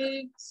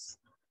 8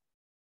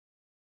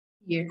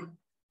 here.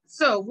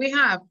 So we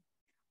have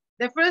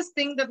the first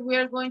thing that we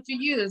are going to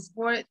use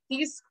for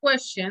these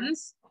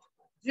questions,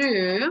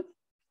 do,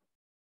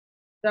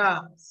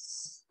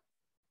 does.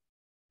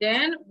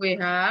 Then we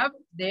have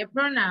the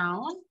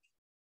pronoun,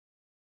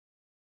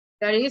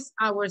 that is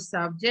our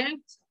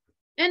subject.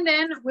 And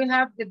then we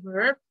have the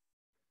verb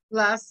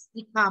plus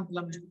the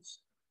complement.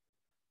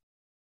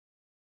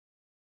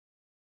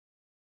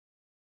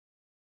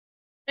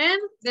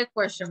 And the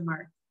question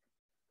mark.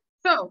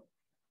 So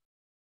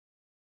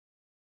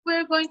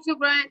we're going to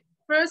write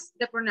first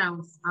the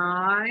pronouns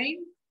I,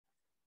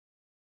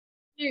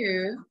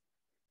 you,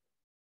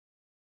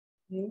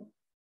 he,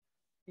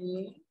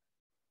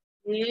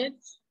 it,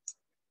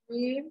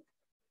 we,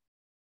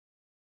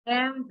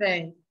 and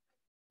they.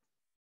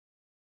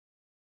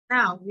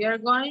 Now we are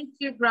going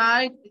to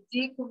write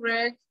the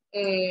correct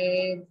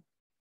word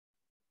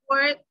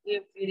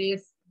if it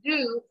is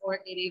do or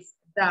it is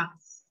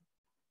does.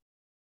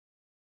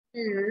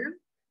 Do,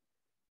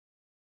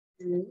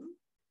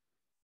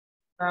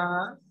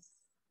 does,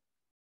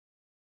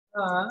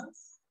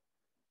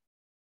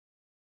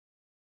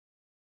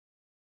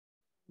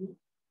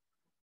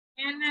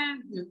 and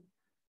then do.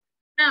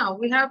 Now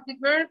we have the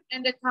verb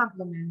and the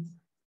complement.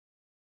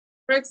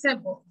 For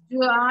example,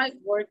 do I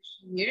work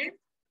here?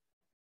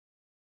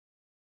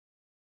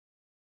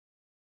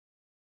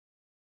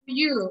 Do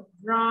you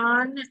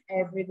run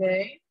every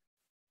day?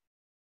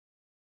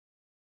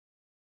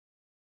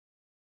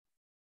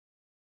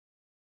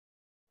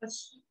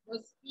 Does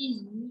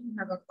he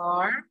have a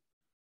car?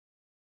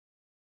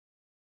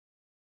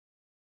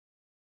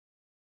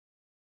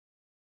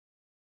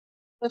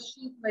 Does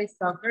she play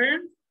soccer?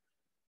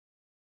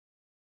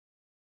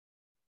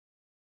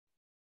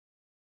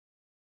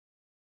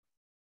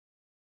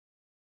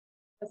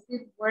 Does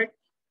it work?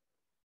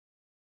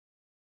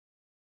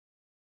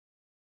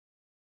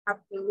 Have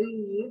to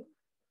leave?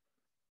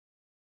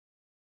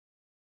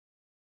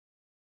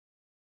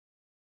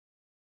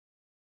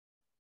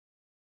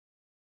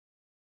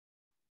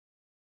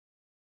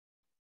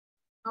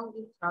 Know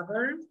each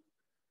other?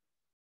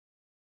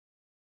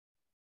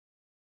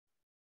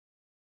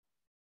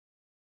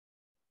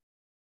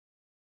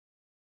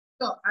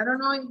 So I don't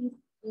know if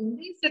in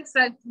this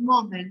exact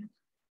moment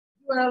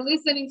you are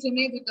listening to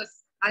me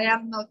because I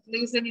am not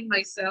listening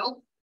myself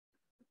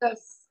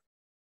because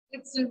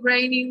it's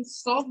raining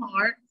so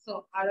hard.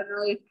 So I don't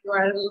know if you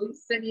are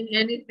listening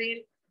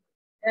anything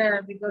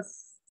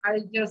because I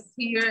just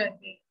hear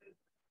the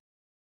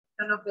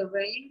sound of the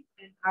rain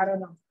and I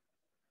don't know.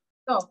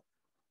 So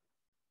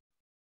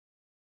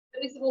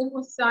it is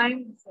almost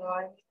time, so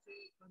I need to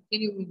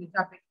continue with the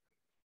topic.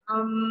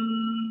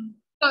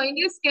 So in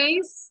this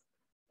case,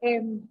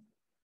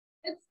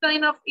 it's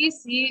kind of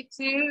easy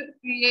to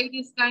create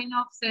this kind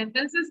of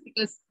sentences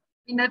because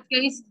in that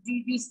case,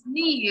 you just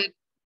need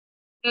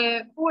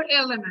 4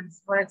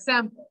 elements. For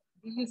example,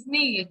 you just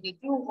need the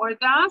do or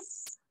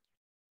does,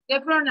 the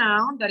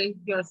pronoun, that is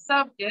your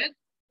subject,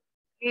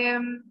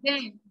 then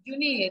you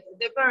need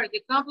the verb,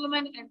 the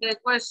complement, and the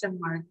question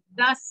mark.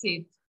 That's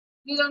it.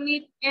 You don't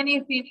need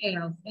anything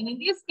else. And in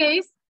this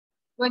case,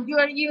 when you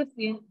are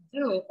using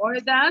do or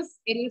does,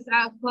 it is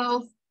a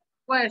closed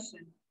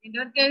question. In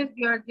that case,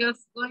 you are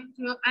just going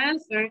to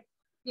answer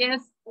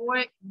yes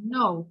or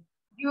no.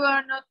 You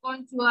are not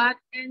going to add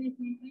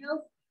anything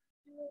else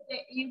to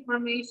the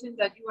information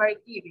that you are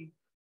giving.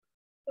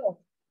 So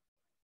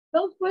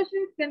those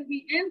questions can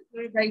be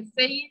answered by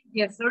saying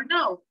yes or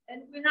no.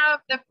 And we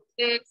have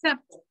the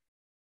example.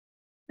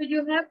 So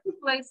you have to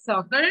play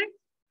soccer.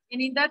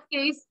 And in that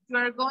case, you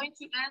are going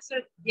to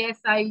answer, yes,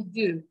 I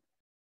do.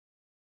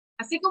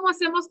 Así como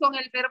hacemos con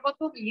el verbo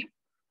to be,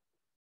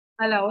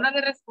 a la hora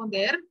de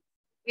responder,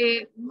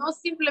 no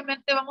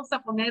simplemente vamos a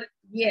poner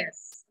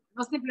yes.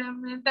 No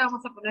simplemente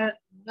vamos a poner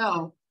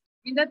no.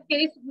 In that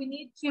case, we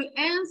need to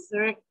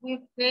answer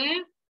with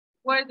the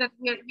word that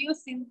we are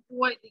using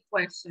for the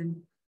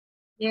question.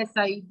 Yes,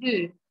 I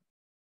do.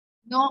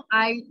 No,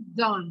 I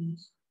don't.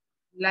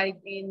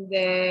 Like in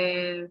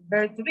the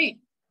verb to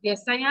be.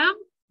 Yes, I am.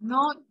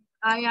 No,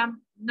 I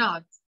am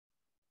not.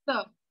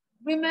 So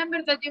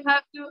remember that you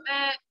have to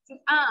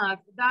add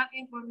that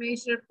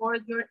information for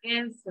your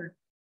answer.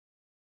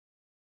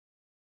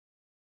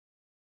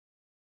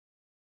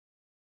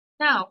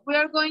 Now we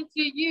are going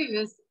to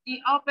use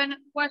the open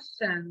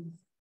questions.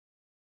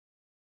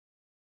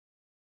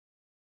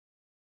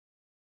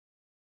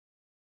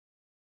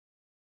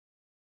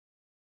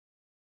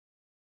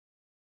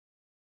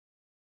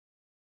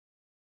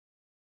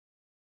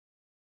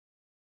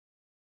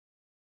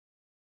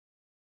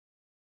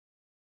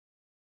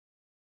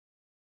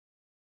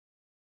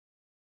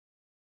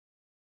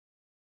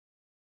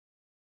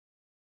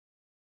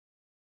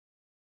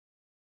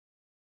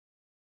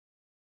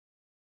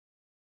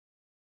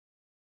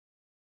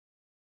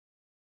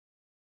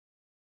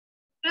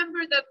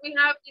 Remember that we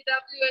have the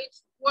WH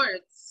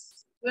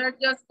words. We're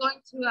just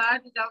going to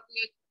add the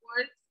WH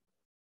words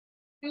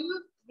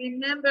to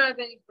remember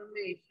the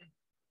information.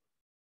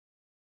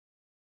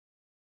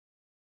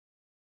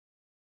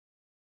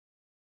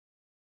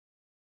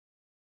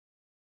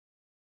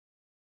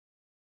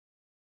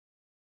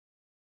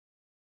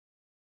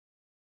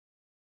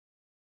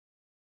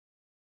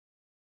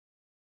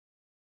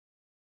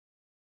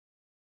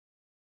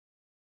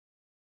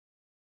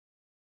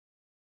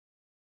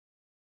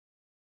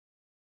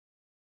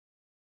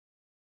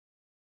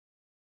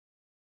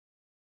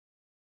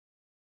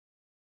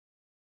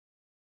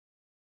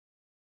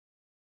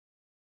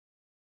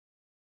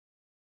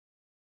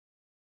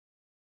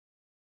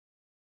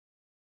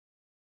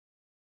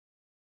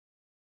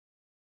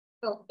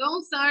 So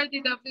those are the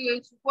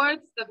WH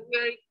words that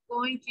we're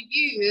going to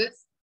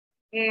use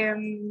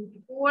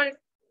for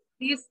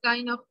this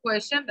kind of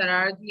question that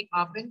are the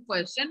open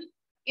question,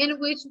 in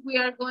which we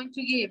are going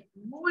to give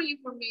more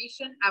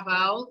information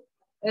about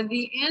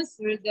the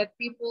answer that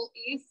people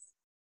is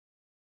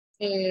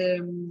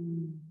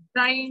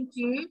trying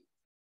to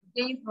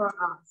gain for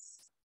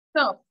us.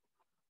 So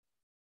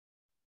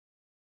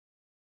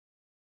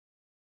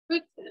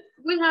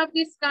we have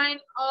this kind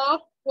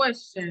of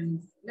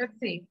questions. Let's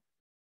see.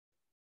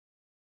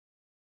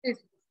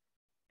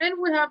 And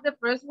we have the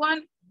first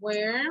one,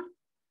 where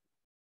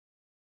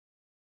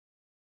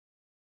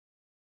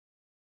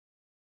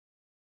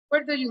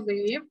do you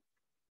live?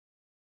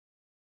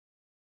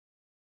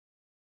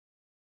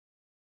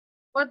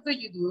 What do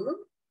you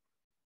do?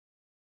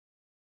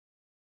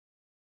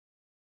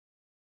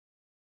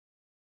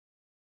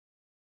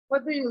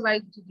 What do you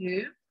like to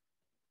do?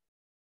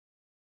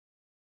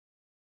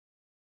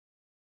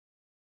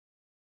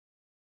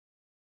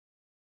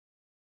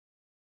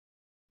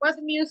 What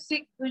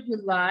music do you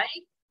like?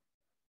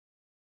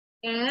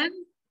 And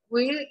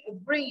we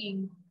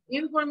bring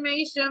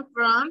information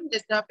from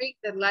the topic,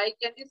 the like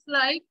and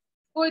dislike,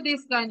 for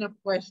this kind of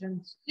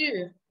questions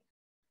too.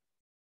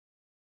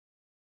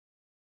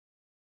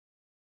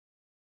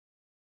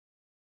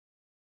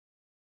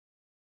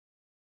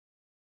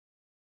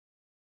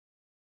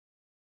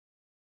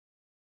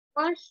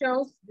 What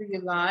shows do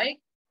you like?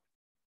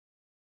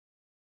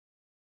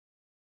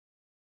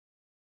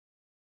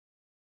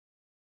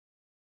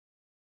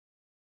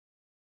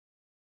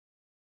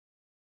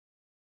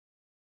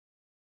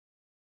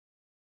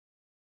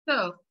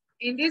 So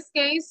in this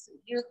case,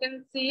 you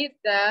can see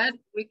that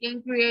we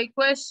can create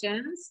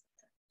questions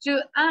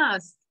to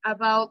ask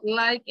about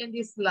like and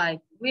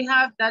dislike. We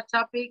have that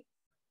topic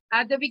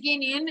at the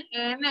beginning,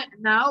 and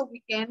now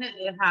we can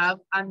have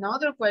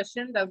another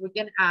question that we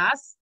can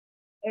ask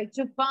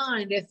to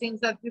find the things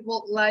that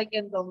people like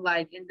and don't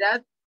like. And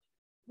that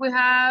we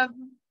have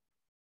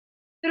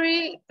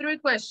three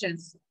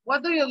questions.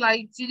 What do you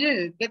like to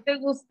do? ¿Qué te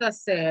gusta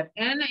hacer?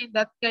 And in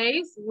that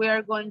case, we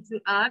are going to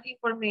add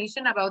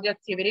information about the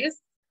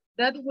activities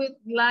that we'd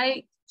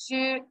like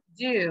to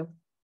do.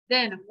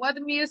 Then, what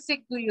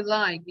music do you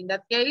like? In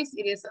that case,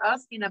 it is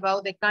asking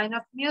about the kind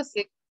of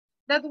music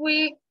that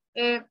we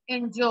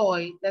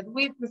enjoy, that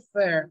we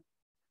prefer.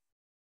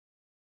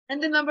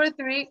 And the number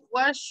 3,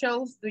 what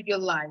shows do you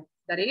like?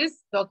 That is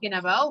talking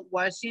about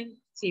watching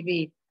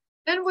TV.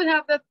 And we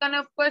have that kind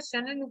of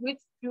question in which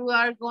you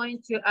are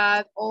going to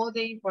add all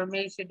the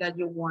information that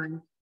you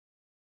want.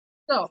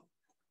 So,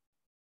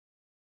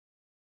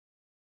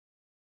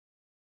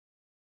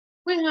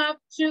 we have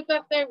 2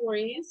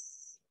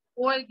 categories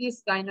for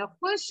this kind of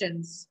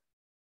questions.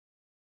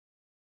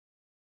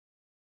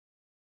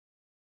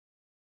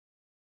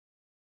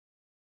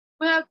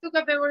 We have 2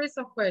 categories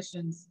of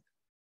questions.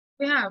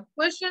 We have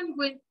questions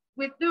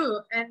with do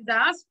and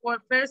does for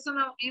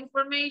personal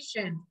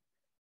information.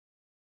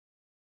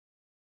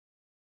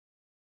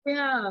 We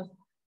have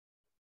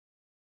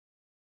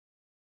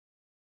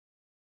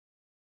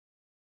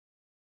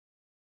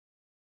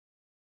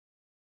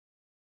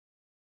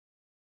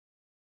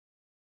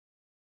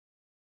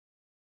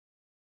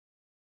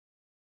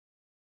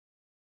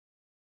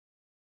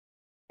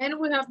and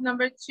we have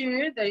number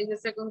 2, that is the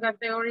second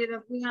category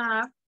that we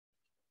have.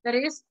 That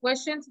is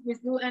questions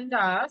with do and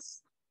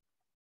does.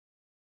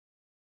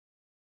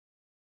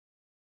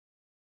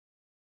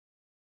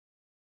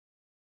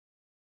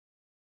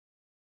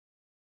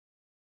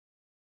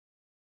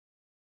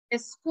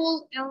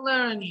 School and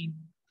learning.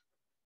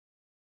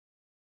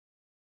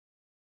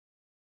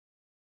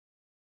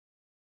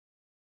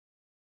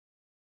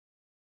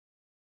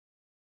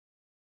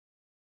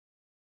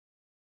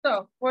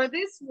 So for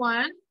this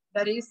one,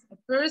 that is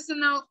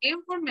personal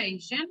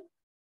information,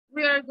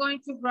 we are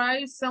going to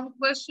write some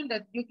question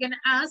that you can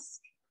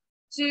ask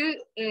to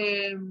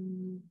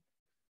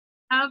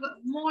have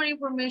more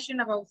information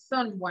about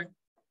someone.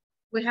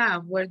 We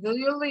have, where do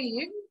you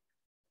live?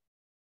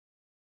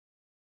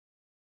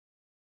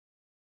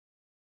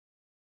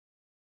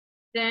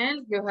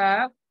 Then you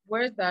have,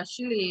 where does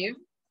she live?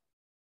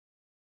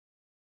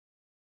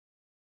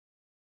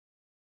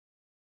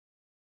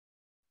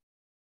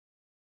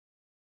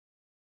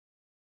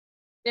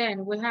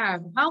 Then we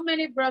have, how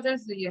many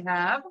brothers do you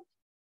have?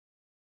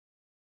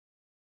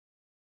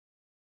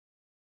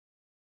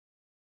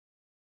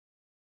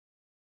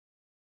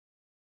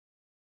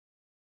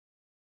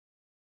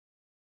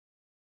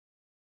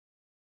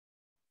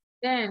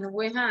 Then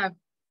we have,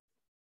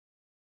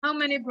 how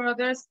many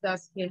brothers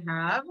does he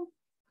have?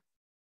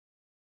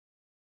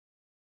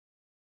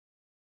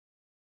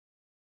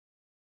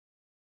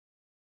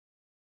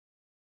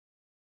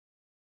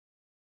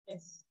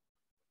 Yes.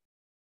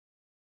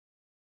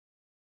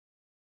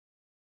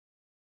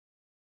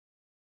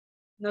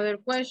 Another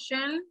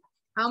question,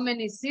 how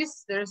many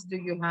sisters do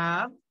you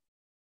have?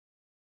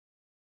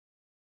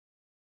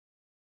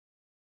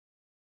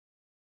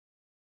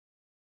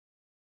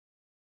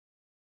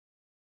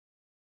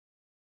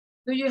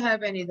 Do you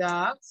have any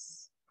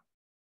dogs?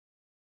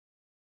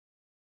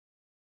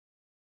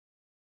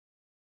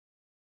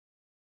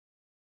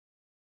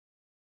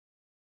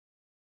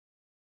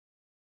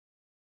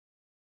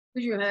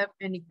 Do you have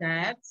any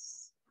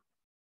cats?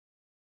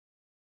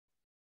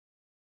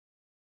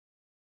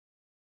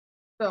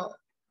 So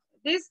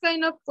these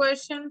kind of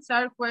questions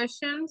are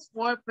questions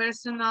for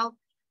personal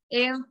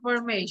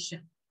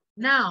information.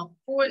 Now,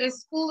 for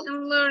school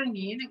and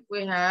learning,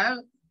 we have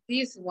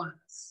these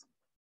ones.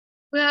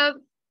 We have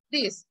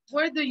this,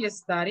 where do you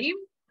study?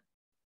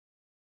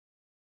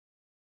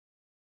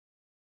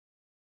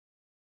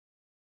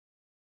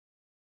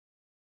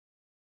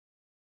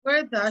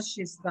 Where does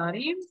she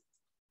study?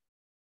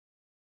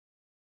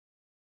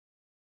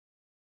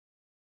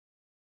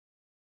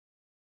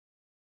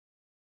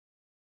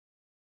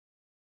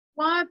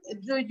 What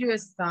do you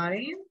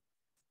study?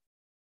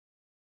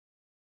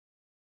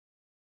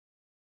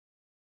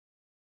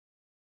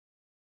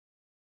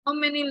 How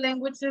many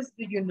languages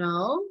do you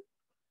know?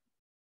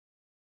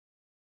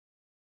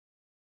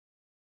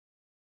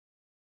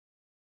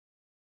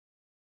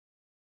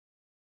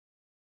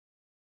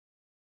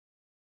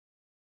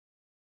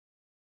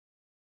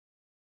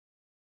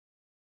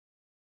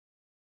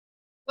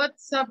 What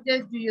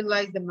subject do you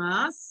like the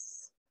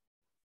most?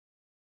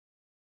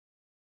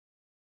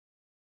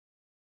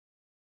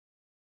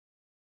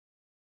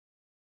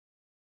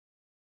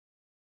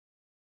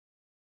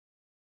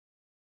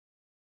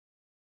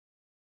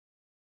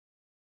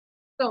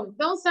 So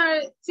those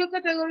are 2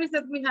 categories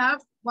that we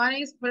have. One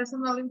is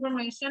personal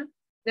information.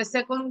 The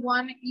second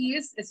one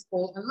is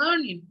school and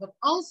learning. But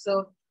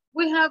also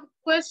we have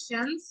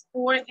questions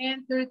for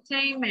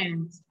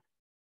entertainment.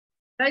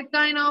 That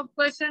kind of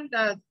question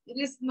that it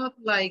is not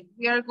like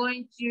we are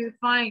going to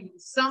find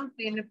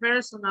something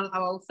personal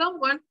about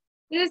someone.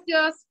 It is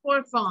just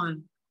for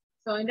fun.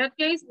 So in that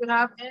case, we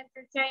have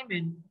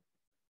entertainment.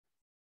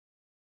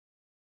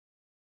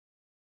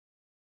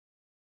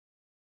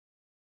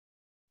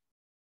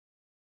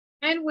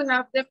 And we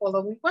have the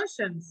following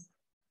questions.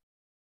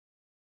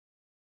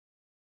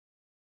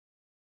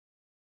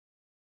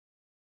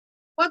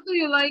 What do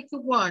you like to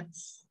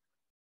watch?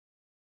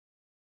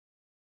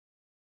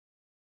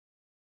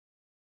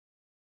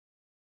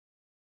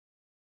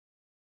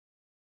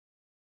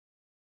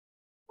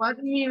 What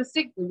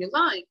music do you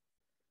like?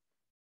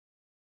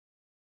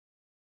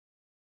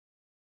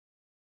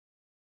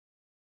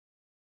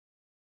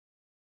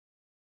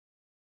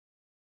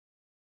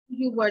 Do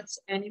you watch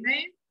anime?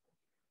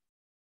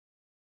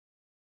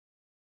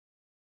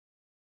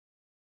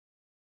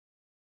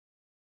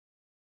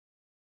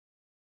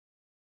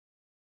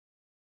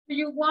 Do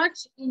you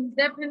watch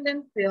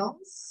independent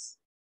films?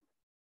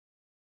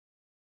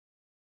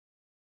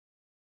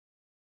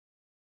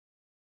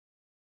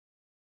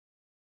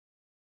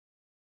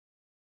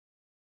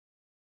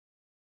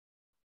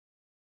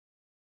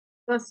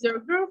 Does your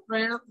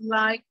girlfriend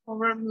like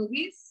horror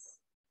movies?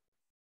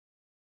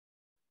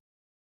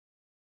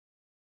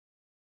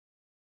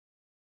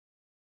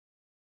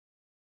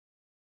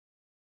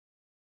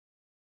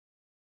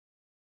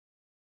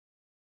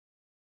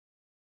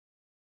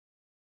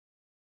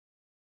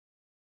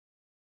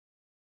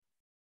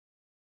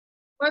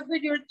 What do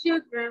your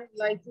children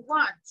like to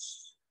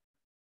watch?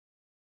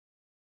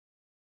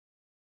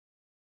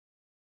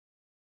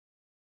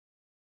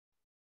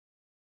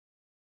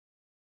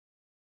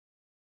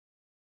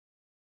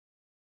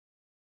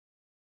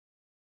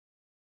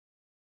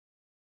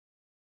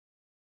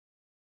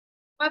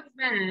 What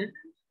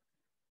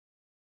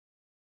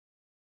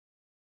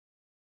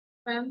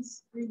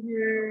bands do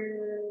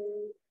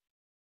your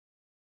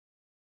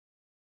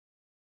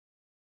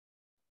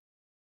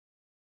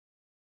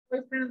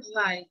boyfriend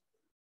like?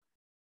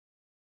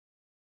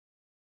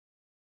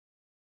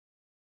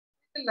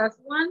 The last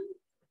one.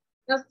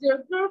 Does your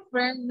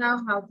girlfriend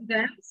know how to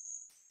dance?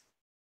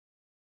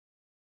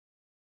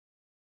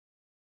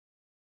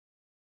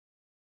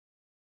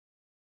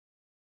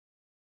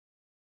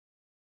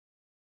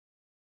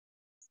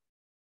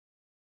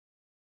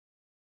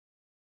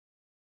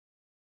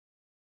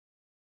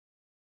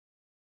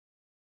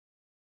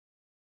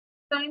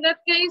 So in that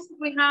case,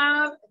 we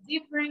have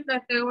different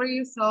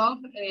categories of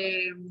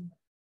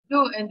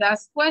do and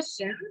ask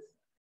questions.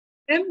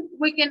 And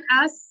we can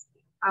ask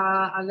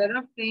a lot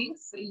of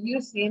things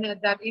using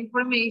that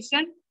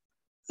information.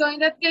 So in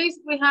that case,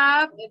 we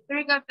have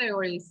three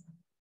categories.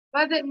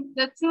 But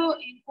the two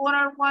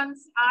important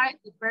ones are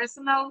the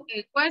personal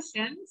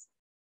questions,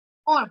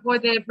 or for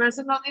the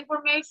personal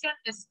information,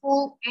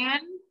 school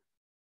and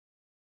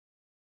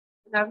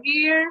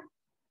career,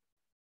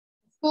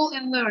 school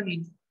and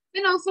learning.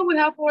 And also we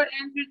have for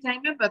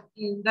entertainment, but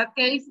in that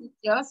case, it's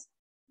just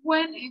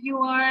when you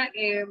are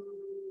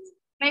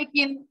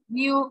making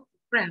new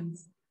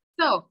friends.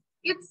 So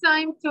it's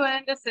time to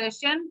end the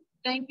session.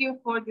 Thank you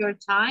for your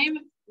time.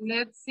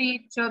 Let's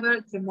see each other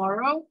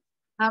tomorrow.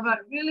 Have a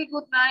really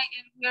good night,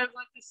 and we are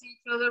going to see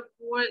each other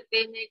for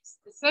the next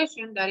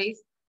session, that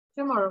is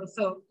tomorrow.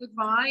 So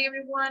goodbye,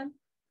 everyone.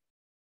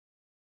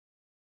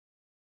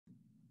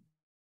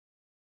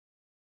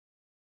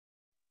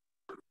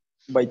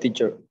 Bye,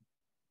 teacher.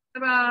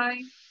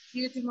 Bye-bye. See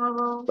you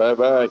tomorrow.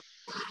 Bye-bye.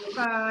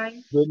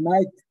 Bye. Good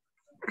night.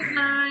 Good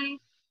night.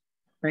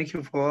 Thank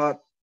you for that.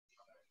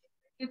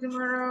 See you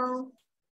tomorrow.